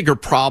much bigger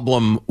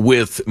problem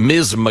with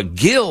Ms.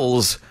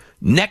 McGill's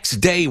next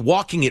day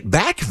walking it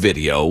back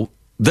video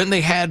than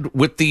they had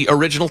with the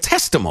original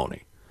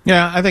testimony.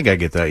 Yeah, I think I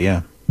get that,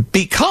 yeah.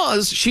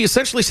 Because she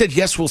essentially said,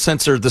 yes, we'll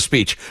censor the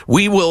speech.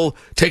 We will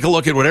take a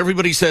look at what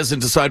everybody says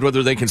and decide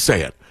whether they can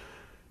say it.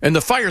 And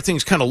the FIRE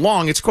thing's kind of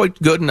long. It's quite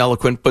good and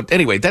eloquent. But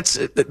anyway,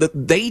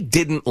 they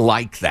didn't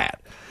like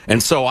that.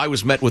 And so I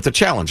was met with a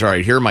challenge. All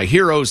right, here are my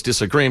heroes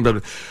disagreeing.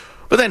 But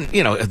then,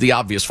 the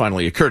obvious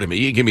finally occurred to me.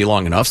 You give me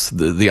long enough,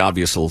 the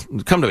obvious will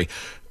come to me.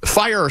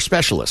 FIRE are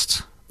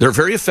specialists. They're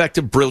very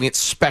effective, brilliant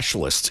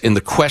specialists in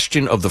the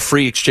question of the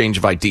free exchange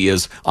of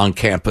ideas on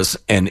campus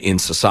and in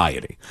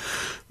society.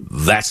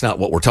 That's not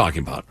what we're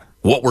talking about.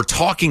 What we're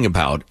talking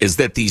about is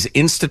that these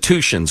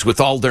institutions, with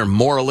all their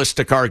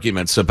moralistic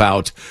arguments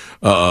about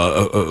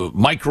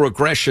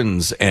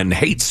microaggressions and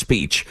hate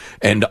speech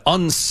and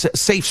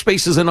safe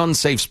spaces and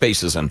unsafe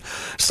spaces and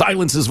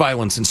silence is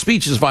violence and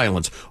speech is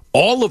violence,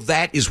 all of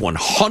that is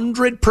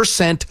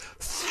 100%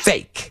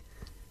 fake,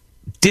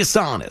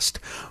 dishonest.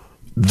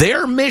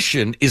 Their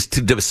mission is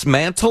to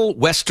dismantle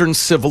Western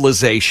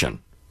civilization.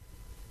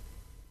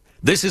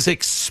 This is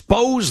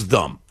expose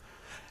them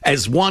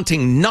as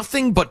wanting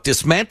nothing but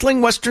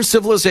dismantling Western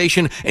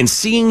civilization and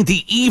seeing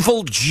the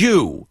evil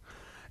Jew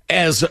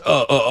as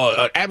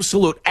an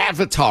absolute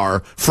avatar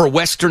for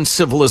Western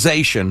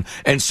civilization.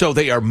 And so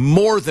they are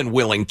more than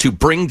willing to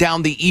bring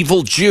down the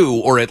evil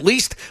Jew, or at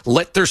least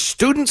let their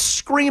students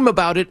scream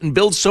about it and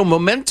build some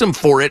momentum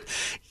for it,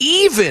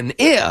 even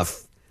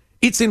if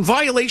it's in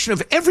violation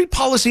of every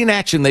policy and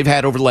action they've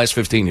had over the last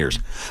 15 years.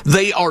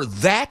 They are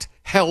that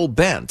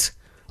hell-bent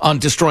on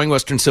destroying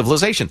Western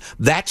civilization.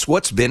 That's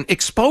what's been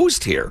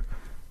exposed here.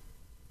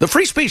 The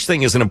free speech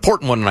thing is an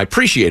important one, and I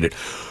appreciate it.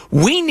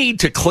 We need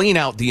to clean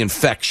out the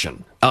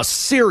infection, a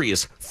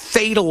serious,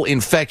 fatal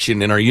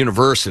infection in our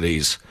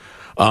universities.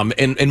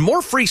 And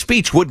more free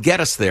speech would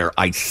get us there,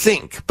 I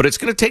think. But it's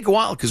going to take a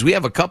while because we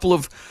have a couple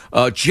of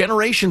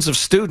generations of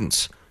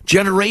students,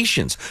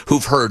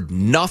 who've heard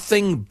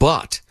nothing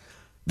but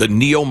the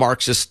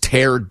neo-Marxist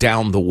tear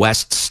down the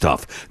West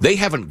stuff. They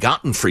haven't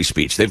gotten free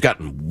speech. They've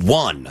gotten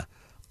one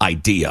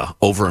idea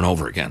over and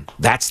over again.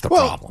 That's the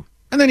problem.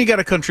 And then you got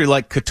a country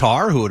like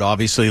Qatar, who would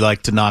obviously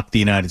like to knock the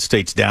United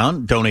States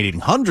down, donating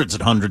hundreds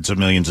and hundreds of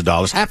millions of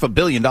dollars, $500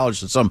 million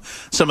to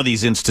some of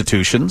these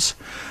institutions.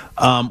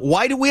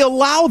 Why do we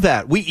allow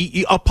that?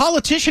 A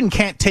politician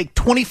can't take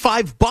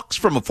 $25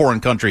 from a foreign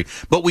country,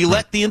 but we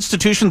let the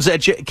institutions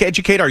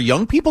educate our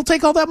young people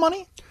take all that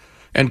money?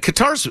 And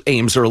Qatar's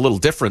aims are a little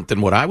different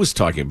than what I was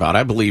talking about.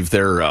 I believe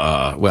they're,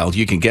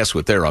 you can guess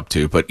what they're up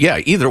to. But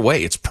yeah, either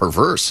way, it's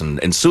perverse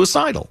and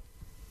suicidal.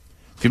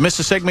 If you missed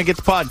a segment, get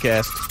the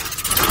podcast.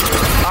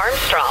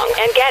 Armstrong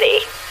and Getty.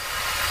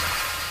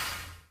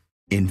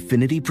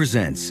 Infiniti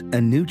presents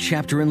a new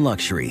chapter in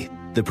luxury,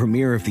 the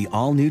premiere of the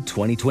all-new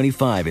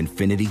 2025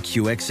 Infiniti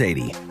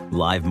QX80,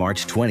 live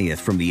March 20th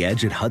from the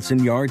Edge at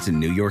Hudson Yards in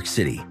New York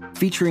City,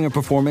 featuring a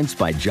performance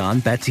by John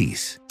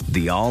Batiste.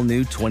 The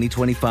all-new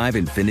 2025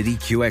 Infiniti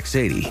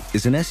QX80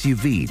 is an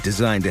SUV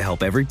designed to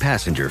help every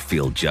passenger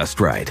feel just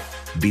right.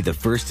 Be the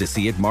first to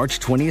see it March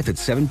 20th at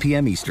 7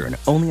 p.m. Eastern,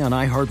 only on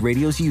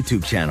iHeartRadio's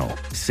YouTube channel.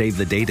 Save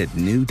the date at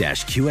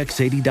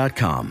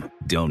new-QX80.com.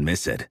 Don't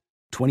miss it.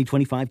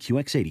 2025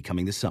 QX80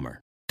 coming this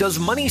summer. Does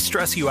money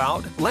stress you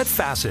out? Let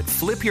Facet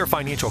flip your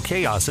financial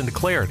chaos into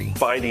clarity.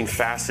 Finding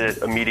Facet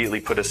immediately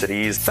put us at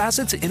ease.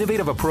 Facet's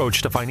innovative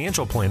approach to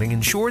financial planning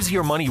ensures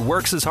your money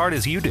works as hard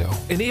as you do,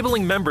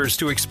 enabling members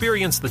to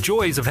experience the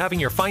joys of having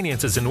your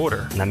finances in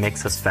order. And that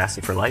makes us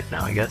Facet for life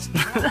now, I guess.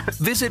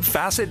 Visit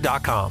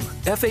Facet.com,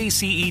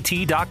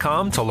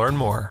 FACET.com to learn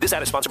more. This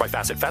ad is sponsored by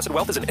Facet. Facet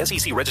Wealth is an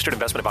SEC registered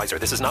investment advisor.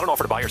 This is not an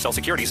offer to buy or sell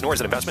securities, nor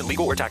is it investment,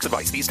 legal, or tax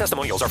advice. These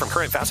testimonials are from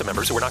current Facet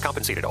members who are not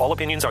compensated. All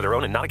opinions are their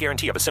own and not a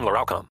guarantee of a similar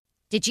outcome.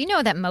 Did you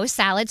know that most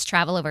salads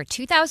travel over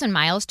 2,000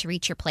 miles to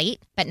reach your plate?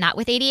 But not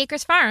with 80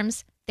 Acres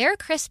Farms. Their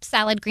crisp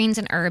salad greens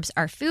and herbs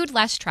are food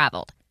less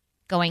traveled,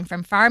 going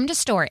from farm to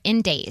store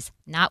in days,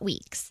 not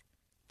weeks.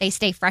 They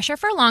stay fresher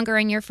for longer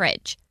in your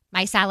fridge.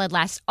 My salad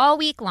lasts all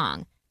week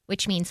long,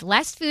 which means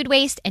less food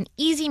waste and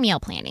easy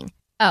meal planning.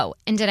 Oh,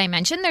 and did I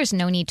mention there's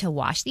no need to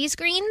wash these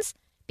greens?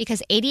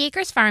 Because 80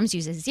 Acres Farms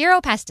uses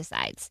 0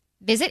 pesticides.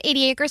 Visit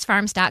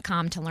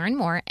 80acresfarms.com to learn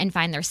more and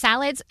find their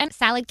salads and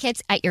salad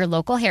kits at your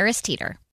local Harris Teeter.